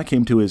conclusion I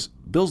came to is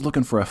Bill's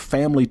looking for a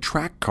family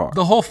track car.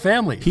 The whole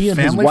family. He and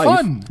family his wife.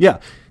 Fun. Yeah.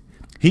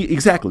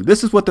 Exactly.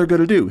 This is what they're going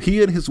to do.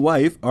 He and his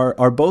wife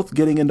are both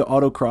getting into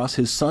autocross.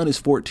 His son is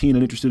 14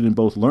 and interested in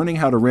both learning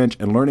how to wrench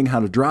and learning how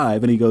to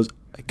drive. And he goes,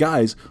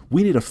 guys,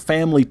 we need a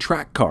family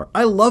track car.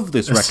 I love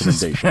this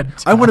recommendation.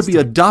 I want to be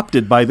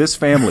adopted by this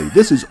family.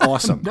 This is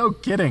awesome. No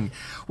kidding.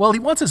 Well, he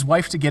wants his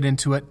wife to get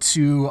into it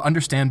to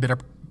understand better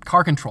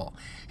car control.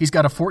 He's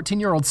got a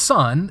 14-year-old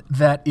son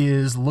that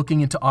is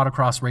looking into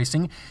autocross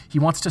racing. He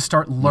wants to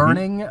start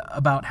learning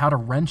about how to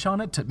wrench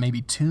on it to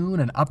maybe tune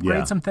and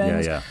upgrade some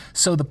things.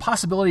 So the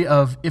possibility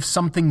of if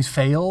something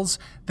fails,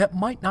 that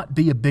might not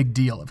be a big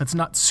deal. If it's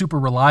not super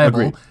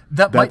reliable,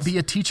 that might be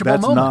a teachable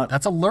moment.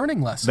 That's a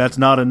learning lesson. That's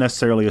not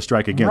necessarily a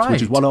strike against,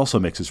 which is what also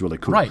makes this really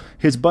cool. Right.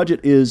 His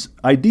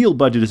ideal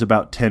budget is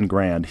about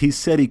 $10,000. He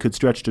said he could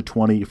stretch to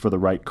 $20,000 for the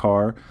right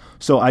car.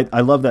 So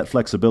I love that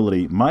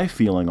flexibility. My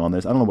feeling on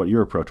this, I don't know what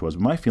your approach was,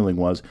 but my feeling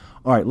was,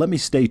 all right, let me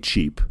stay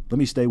cheap. Let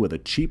me stay with a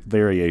cheap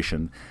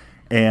variation.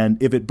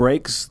 And if it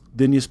breaks,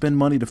 then you spend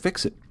money to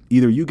fix it.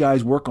 Either you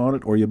guys work on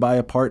it or you buy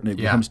a part and it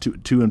becomes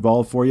too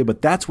involved for you.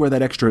 But that's where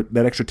that extra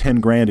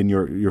 $10,000 in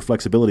your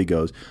flexibility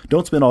goes.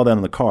 Don't spend all that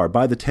on the car.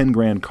 Buy the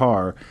 $10,000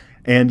 car.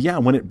 And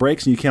when it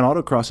breaks and you can't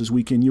autocross this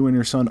weekend, you and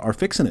your son are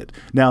fixing it.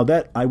 Now,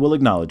 that I will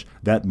acknowledge,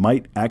 that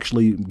might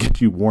actually get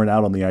you worn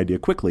out on the idea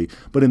quickly.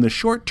 But in the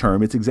short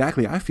term, it's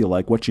exactly, I feel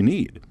like, what you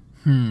need.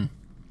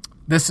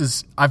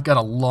 I've got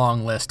a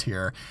long list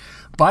here.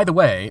 By the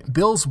way,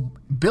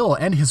 Bill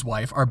and his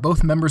wife are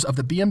both members of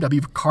the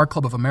BMW Car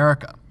Club of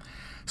America.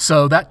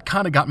 So that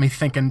kind of got me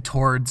thinking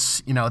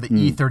towards, the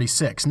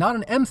E36. Not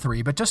an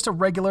M3, but just a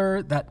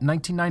regular, that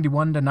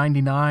 1991 to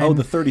 99. Oh,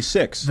 the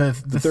 36. The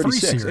 3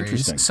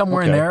 Series,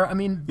 somewhere in there. I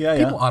mean,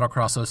 people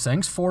autocross those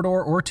things,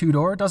 4-door or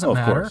 2-door, doesn't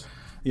matter. Of course.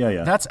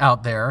 Yeah. That's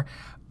out there.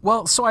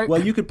 Well,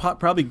 you could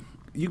probably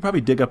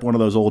dig up one of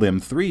those old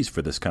M3s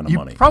for this kind of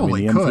money.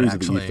 Probably the could, M3s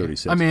actually. Of the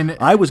E36.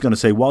 I was going to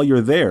say, while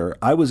you're there,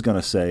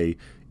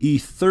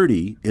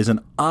 E30 is an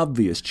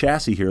obvious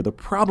chassis here. The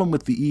problem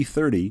with the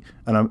E30,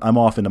 and I'm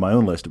off into my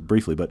own list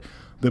briefly, but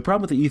the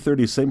problem with the E30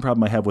 is the same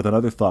problem I have with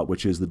another thought,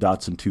 which is the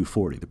Datsun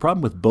 240. The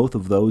problem with both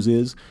of those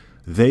is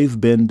they've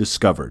been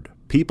discovered.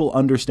 People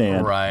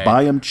understand,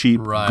 buy them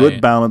cheap,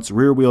 good balance,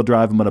 rear-wheel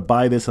drive. I'm going to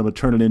buy this. I'm going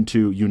to turn it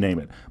into, you name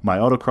it, my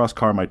autocross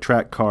car, my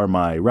track car,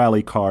 my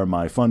rally car,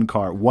 my fun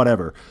car,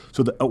 whatever.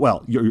 So,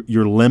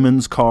 your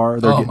Lemons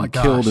car, they're getting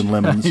killed in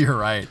Lemons. You're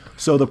right.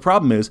 So the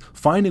problem is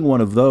finding one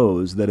of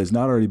those that has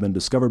not already been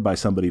discovered by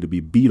somebody to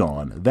be beat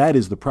on. That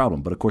is the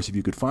problem. But, of course, if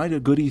you could find a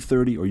good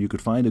E30 or you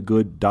could find a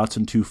good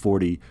Datsun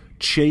 240,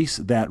 chase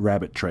that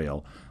rabbit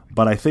trail.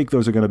 But I think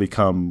those are going to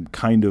become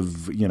kind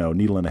of,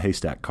 needle in a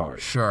haystack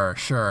cars.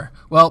 Sure.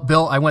 Well,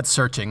 Bill, I went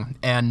searching,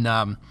 and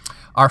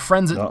our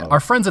friends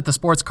at the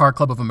Sports Car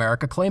Club of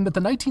America claim that the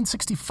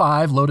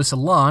 1965 Lotus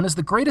Elan is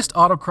the greatest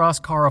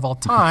autocross car of all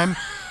time,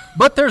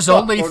 but there's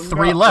only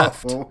 3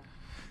 left.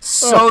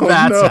 So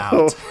that's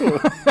out.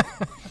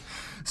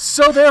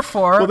 So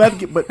therefore,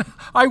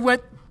 I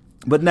went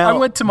But now, I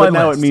went to my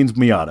now list. it means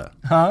Miata.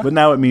 Huh? But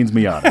now it means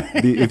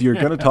Miata. If you're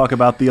going to talk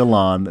about the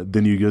Elan,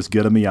 then you just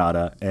get a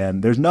Miata,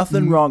 and there's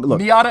nothing wrong.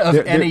 Look, Miata of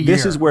any year,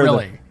 this is where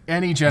really.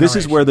 Any generation. This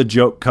is where the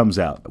joke comes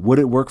out. Would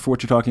it work for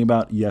what you're talking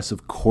about? Yes,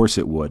 of course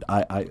it would.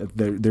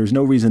 There's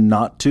no reason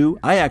not to.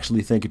 I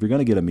actually think if you're going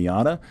to get a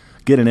Miata,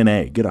 get an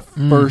NA. Get a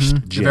first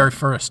gen. The very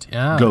first,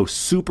 yeah. Go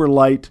super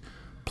light.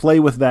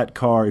 Play with that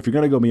car. If you're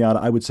going to go Miata,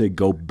 I would say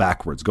go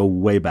backwards. Go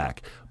way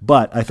back.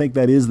 But I think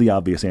that is the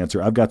obvious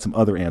answer. I've got some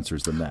other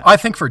answers than that. I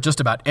think for just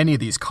about any of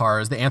these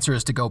cars, the answer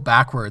is to go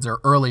backwards or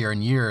earlier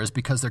in years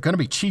because they're going to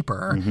be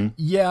cheaper.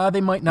 Yeah,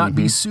 they might not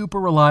be super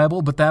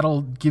reliable, but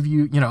that'll give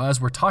you, as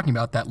we're talking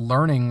about, that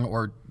learning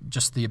or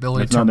just the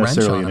ability it's to not wrench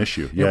necessarily on an them.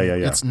 issue. Yeah.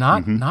 It's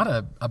not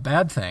a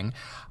bad thing.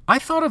 I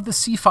thought of the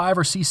C5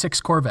 or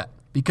C6 Corvette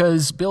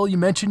because, Bill, you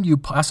mentioned you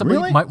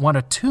possibly might want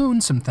to tune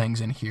some things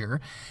in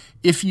here.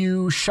 If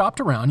you shopped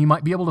around, you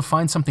might be able to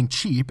find something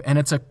cheap, and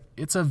it's a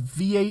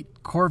V8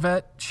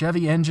 Corvette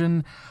Chevy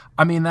engine.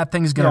 I mean, that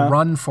thing's going to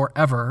run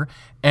forever,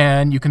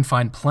 and you can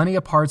find plenty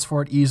of parts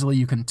for it easily.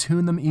 You can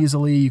tune them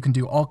easily. You can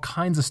do all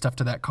kinds of stuff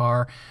to that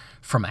car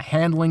from a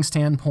handling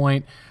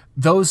standpoint.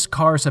 Those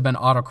cars have been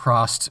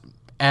autocrossed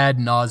ad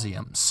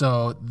nauseum,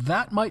 so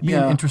that might be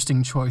an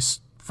interesting choice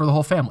for the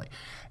whole family.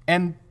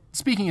 And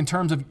speaking in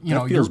terms of,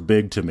 It feels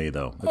big to me,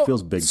 though. It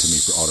feels big to me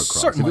for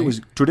autocross. Certainly. If it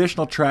was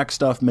traditional track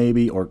stuff,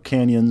 maybe, or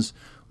canyons,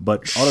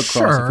 but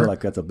autocross, I feel like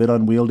that's a bit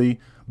unwieldy.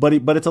 But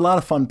it's a lot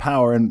of fun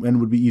power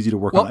and would be easy to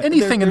work on. Well,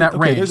 anything in that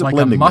range, like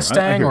a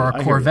Mustang or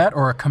a Corvette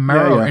or a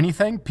Camaro or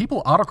anything,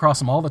 people autocross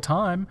them all the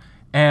time.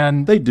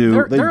 And they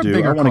do. They're a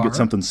bigger I want to car. get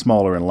something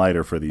smaller and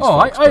lighter for these.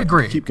 folks. I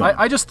agree. Keep going.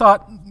 I just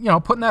thought,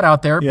 putting that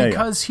out there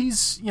because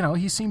he's,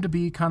 he seemed to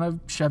be kind of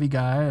Chevy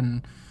guy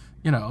and.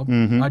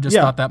 I just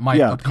thought that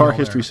might appeal car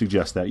history there.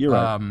 suggests that. You're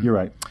right. You're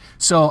right.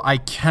 So I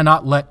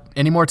cannot let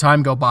any more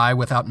time go by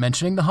without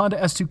mentioning the Honda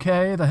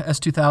S2K, the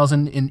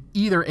S2000 in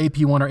either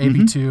AP1 or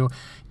AP2,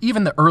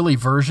 even the early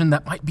version.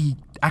 That might be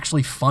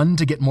actually fun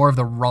to get more of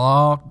the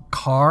raw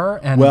car.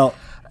 And well,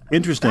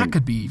 interesting. That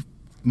could be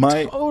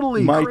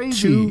totally my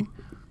crazy.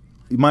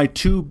 My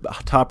two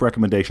top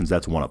recommendations,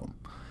 that's one of them.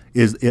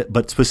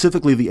 But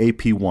specifically the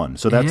AP1.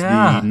 So that's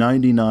the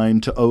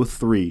 99 to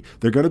 03.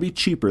 They're going to be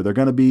cheaper. They're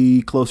going to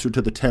be closer to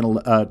the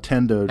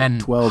 10 to and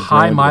 12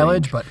 high grand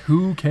mileage, range. but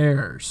who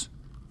cares?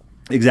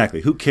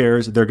 Exactly. Who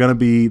cares? They're going to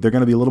be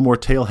a little more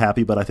tail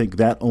happy, but I think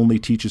that only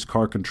teaches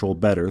car control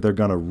better. They're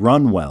going to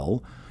run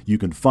well. You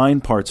can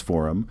find parts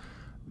for them.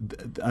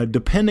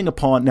 Depending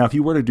upon now, if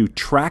you were to do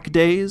track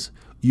days,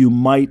 you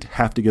might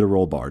have to get a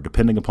roll bar,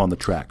 depending upon the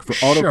track. For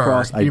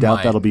autocross, I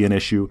doubt that'll be an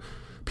issue.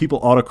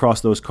 People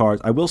autocross those cars.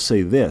 I will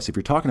say this. If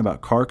you're talking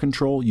about car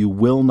control, you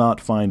will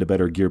not find a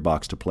better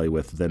gearbox to play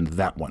with than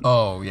that one.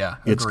 Oh, yeah.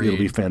 It'll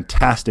be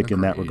fantastic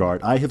in that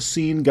regard. I have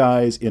seen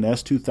guys in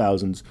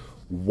S2000s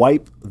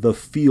wipe the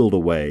field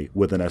away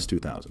with an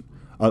S2000.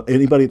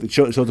 Anybody that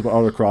shows up at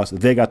autocross,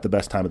 they got the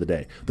best time of the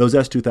day. Those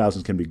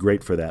S2000s can be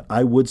great for that.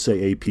 I would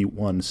say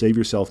AP1, save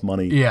yourself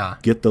money,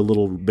 get the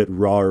little bit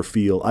rawer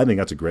feel. I think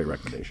that's a great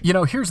recommendation.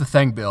 Here's the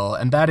thing, Bill,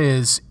 and that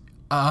is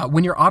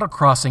when you're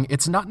autocrossing,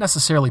 it's not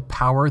necessarily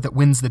power that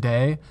wins the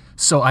day.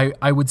 So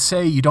I would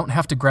say you don't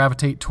have to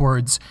gravitate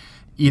towards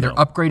either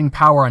upgrading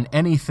power on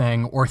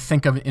anything or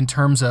think of it in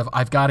terms of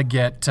I've got to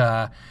get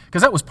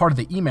because that was part of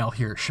the email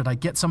here. Should I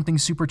get something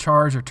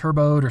supercharged or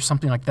turboed or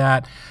something like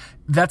that?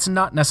 That's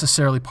not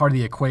necessarily part of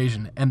the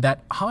equation. And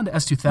that Honda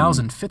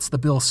S2000 fits the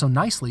bill so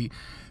nicely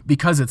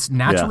because it's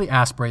naturally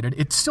aspirated.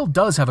 It still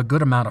does have a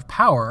good amount of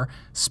power,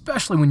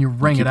 especially when you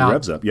ring it out.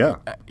 Revs up,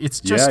 It's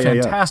just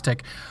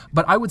fantastic.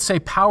 But I would say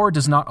power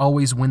does not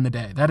always win the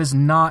day. That is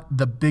not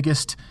the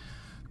biggest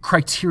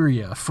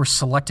criteria for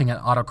selecting an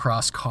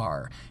autocross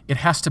car. It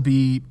has to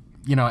be,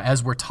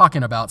 as we're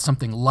talking about,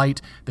 something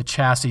light, the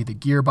chassis, the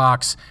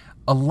gearbox.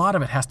 A lot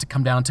of it has to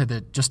come down to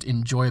the just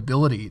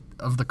enjoyability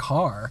of the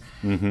car.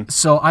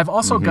 So I've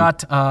also got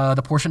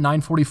the Porsche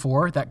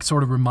 944. That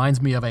sort of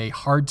reminds me of a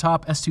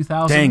hardtop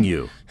S2000. Dang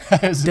you.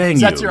 Is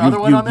that your other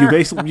one on there?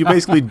 You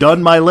basically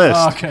done my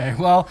list. Okay.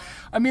 Well,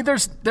 I mean,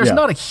 there's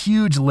not a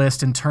huge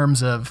list in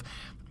terms of,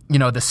 the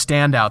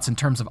standouts in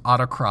terms of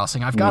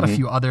autocrossing. I've got a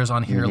few others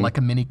on here, like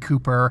a Mini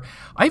Cooper.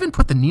 I even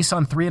put the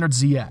Nissan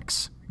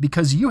 300ZX.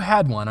 Because you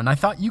had one, and I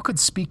thought you could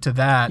speak to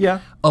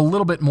that a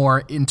little bit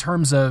more in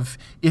terms of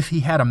if he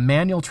had a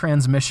manual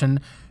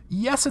transmission.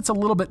 Yes, it's a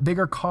little bit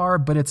bigger car,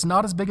 but it's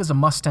not as big as a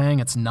Mustang.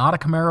 It's not a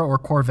Camaro or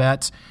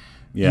Corvette.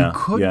 You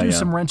could do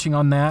some wrenching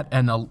on that,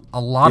 and a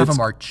lot of them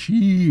are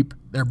cheap.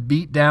 They're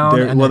beat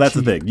down. That's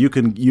the thing. You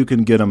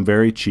can get them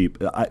very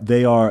cheap.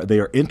 They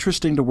are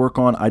interesting to work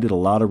on. I did a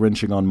lot of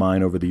wrenching on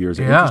mine over the years.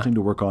 They're interesting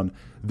to work on.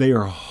 They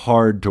are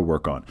hard to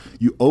work on.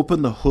 You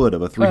open the hood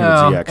of a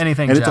 300ZX,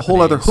 and it's a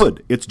whole other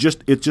hood. It's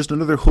just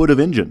another hood of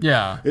engine.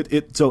 Yeah.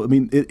 So I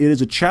mean, it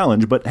is a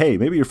challenge. But hey,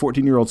 maybe your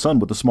 14-year-old son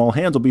with the small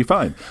hands will be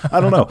fine. I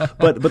don't know.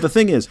 but the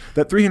thing is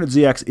that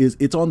 300ZX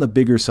it's on the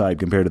bigger side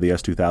compared to the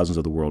S2000s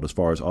of the world as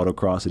far as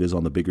autocross. It is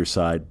on the bigger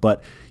side.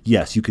 But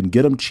yes, you can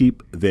get them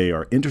cheap. They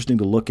are interesting to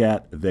to look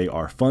at. They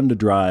are fun to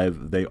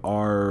drive. They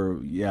are,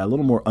 a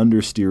little more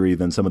understeery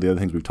than some of the other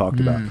things we've talked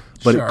about.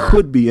 But sure. It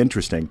could be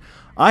interesting.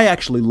 I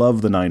actually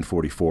love the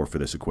 944 for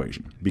this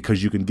equation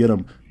because you can get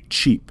them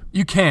cheap.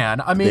 You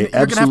can. I mean, you're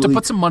going to have to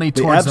put some money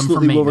towards them for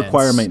maintenance. They absolutely will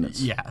require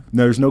maintenance. Yeah.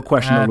 There's no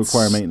question they'll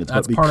require maintenance.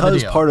 But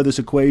because part of this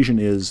equation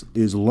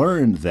is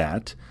learned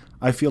that,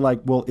 I feel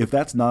like, well, if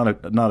that's not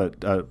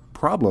a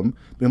problem,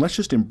 then let's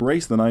just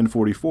embrace the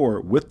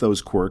 944 with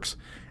those quirks.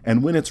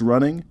 And when it's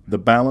running, the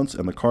balance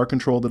and the car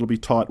control that'll be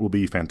taught will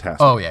be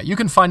fantastic. Oh, yeah. You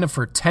can find them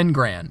for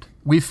 $10,000.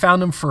 We've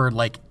found them for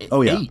like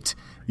 $8,000.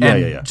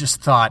 And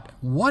just thought,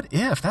 what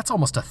if? That's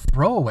almost a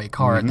throwaway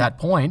car at that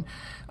point.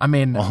 I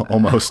mean,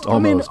 almost.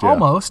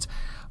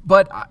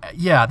 But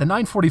the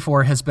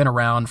 944 has been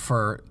around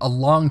for a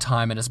long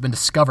time and has been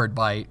discovered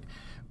by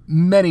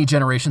many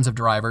generations of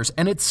drivers,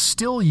 and it's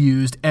still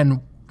used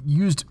and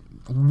used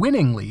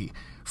winningly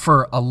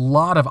for a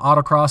lot of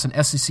autocross and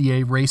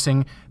SCCA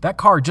racing. That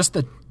car, just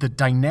the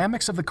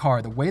dynamics of the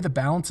car, the way the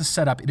balance is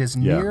set up, it is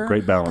near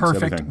great balance,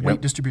 perfect weight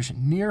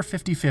distribution, near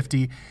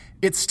 50-50.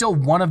 It's still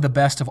one of the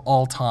best of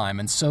all time,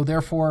 and so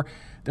therefore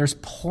there's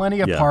plenty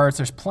of parts,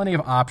 there's plenty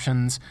of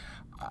options.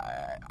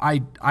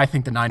 I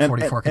think the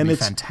 944 can be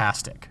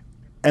fantastic.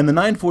 And the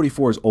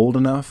 944 is old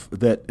enough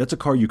that it's a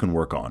car you can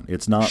work on.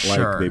 It's not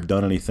like they've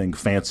done anything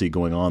fancy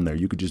going on there.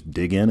 You could just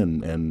dig in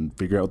and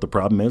figure out what the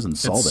problem is and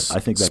solve it. I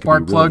think that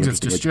could be a really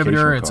interesting educational car. Spark plugs, it's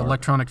distributor, it's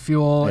electronic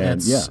fuel. And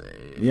it's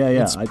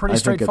pretty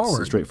straightforward. Think it's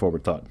a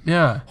straightforward thought.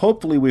 Yeah.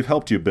 Hopefully we've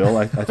helped you, Bill.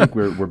 I think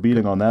we're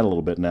beating on that a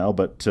little bit now.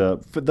 But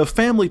for the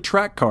family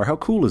track car, how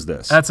cool is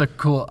this? That's a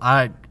cool...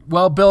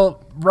 Well,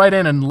 Bill, write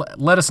in and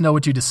let us know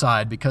what you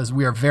decide because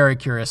we are very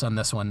curious on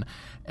this one.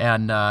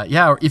 And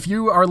if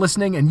you are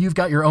listening and you've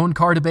got your own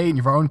car debate and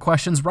your own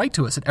questions, write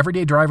to us at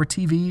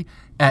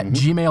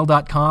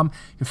everydaydrivertv@gmail.com. You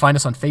can find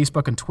us on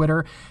Facebook and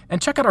Twitter.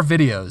 And check out our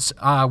videos.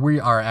 We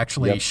are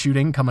actually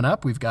shooting coming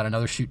up. We've got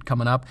another shoot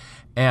coming up.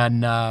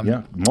 And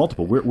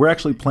multiple. We're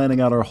actually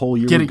planning out our whole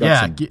year. We've got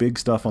some big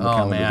stuff on the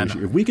calendar this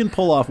year. If we can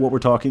pull off what we're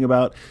talking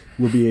about,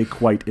 we'll be a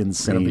quite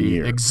insane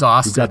year.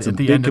 Exhausted We've got some at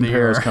the big end of the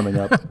year. coming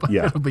up.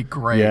 It'll be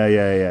great.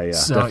 Yeah.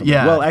 So, definitely.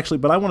 Well, actually,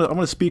 but I want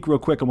to speak real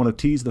quick. I want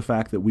to tease the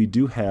fact that we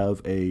do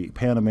have a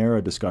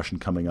Panamera discussion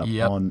coming up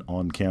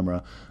on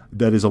camera.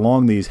 That is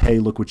along these, hey,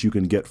 look what you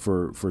can get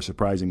for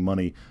surprising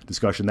money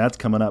discussion. That's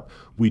coming up.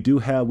 We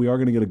are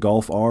going to get a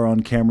Golf R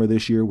on camera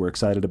this year. We're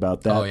excited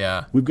about that. Oh,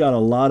 yeah. We've got a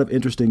lot of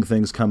interesting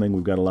things coming.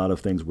 We've got a lot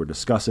of things we're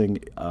discussing.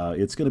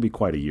 It's going to be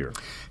quite a year.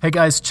 Hey,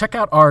 guys, check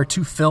out our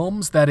 2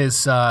 films. That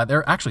is,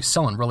 they're actually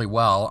selling really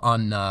well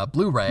on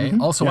Blu-ray,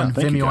 also on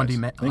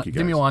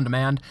Vimeo on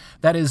Demand.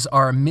 That is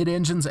our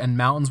Mid-Engines and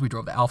Mountains. We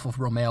drove the Alfa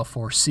Romeo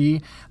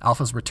 4C,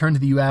 Alfa's return to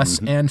the U.S.,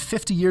 and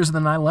 50 years of the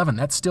 911.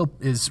 That still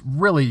is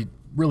really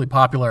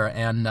popular,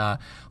 and a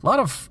lot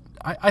of,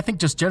 I think,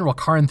 just general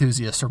car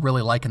enthusiasts are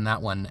really liking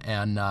that one.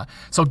 And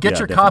so get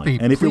your copy,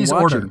 and please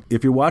order.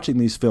 If you're watching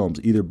these films,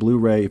 either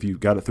Blu-ray, if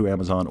you've got it through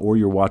Amazon, or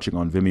you're watching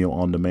on Vimeo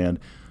on demand,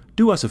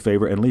 do us a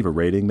favor and leave a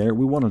rating there.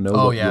 We want to know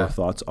what your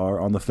thoughts are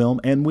on the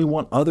film, and we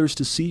want others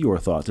to see your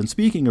thoughts. And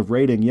speaking of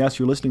rating, yes,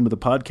 you're listening to the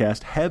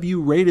podcast. Have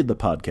you rated the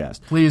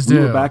podcast? Please do.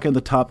 We were back in the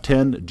top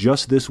 10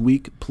 just this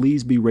week.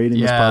 Please be rating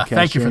this podcast.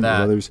 Thank you for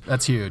that.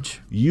 That's huge.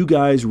 You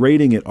guys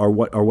rating it are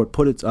what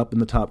put it up in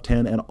the top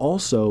 10, and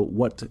also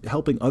what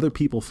helping other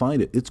people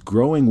find it. It's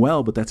growing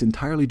well, but that's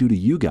entirely due to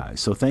you guys.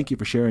 So thank you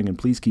for sharing, and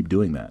please keep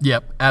doing that.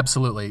 Yep,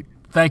 absolutely.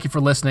 Thank you for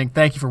listening.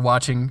 Thank you for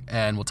watching,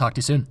 and we'll talk to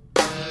you soon.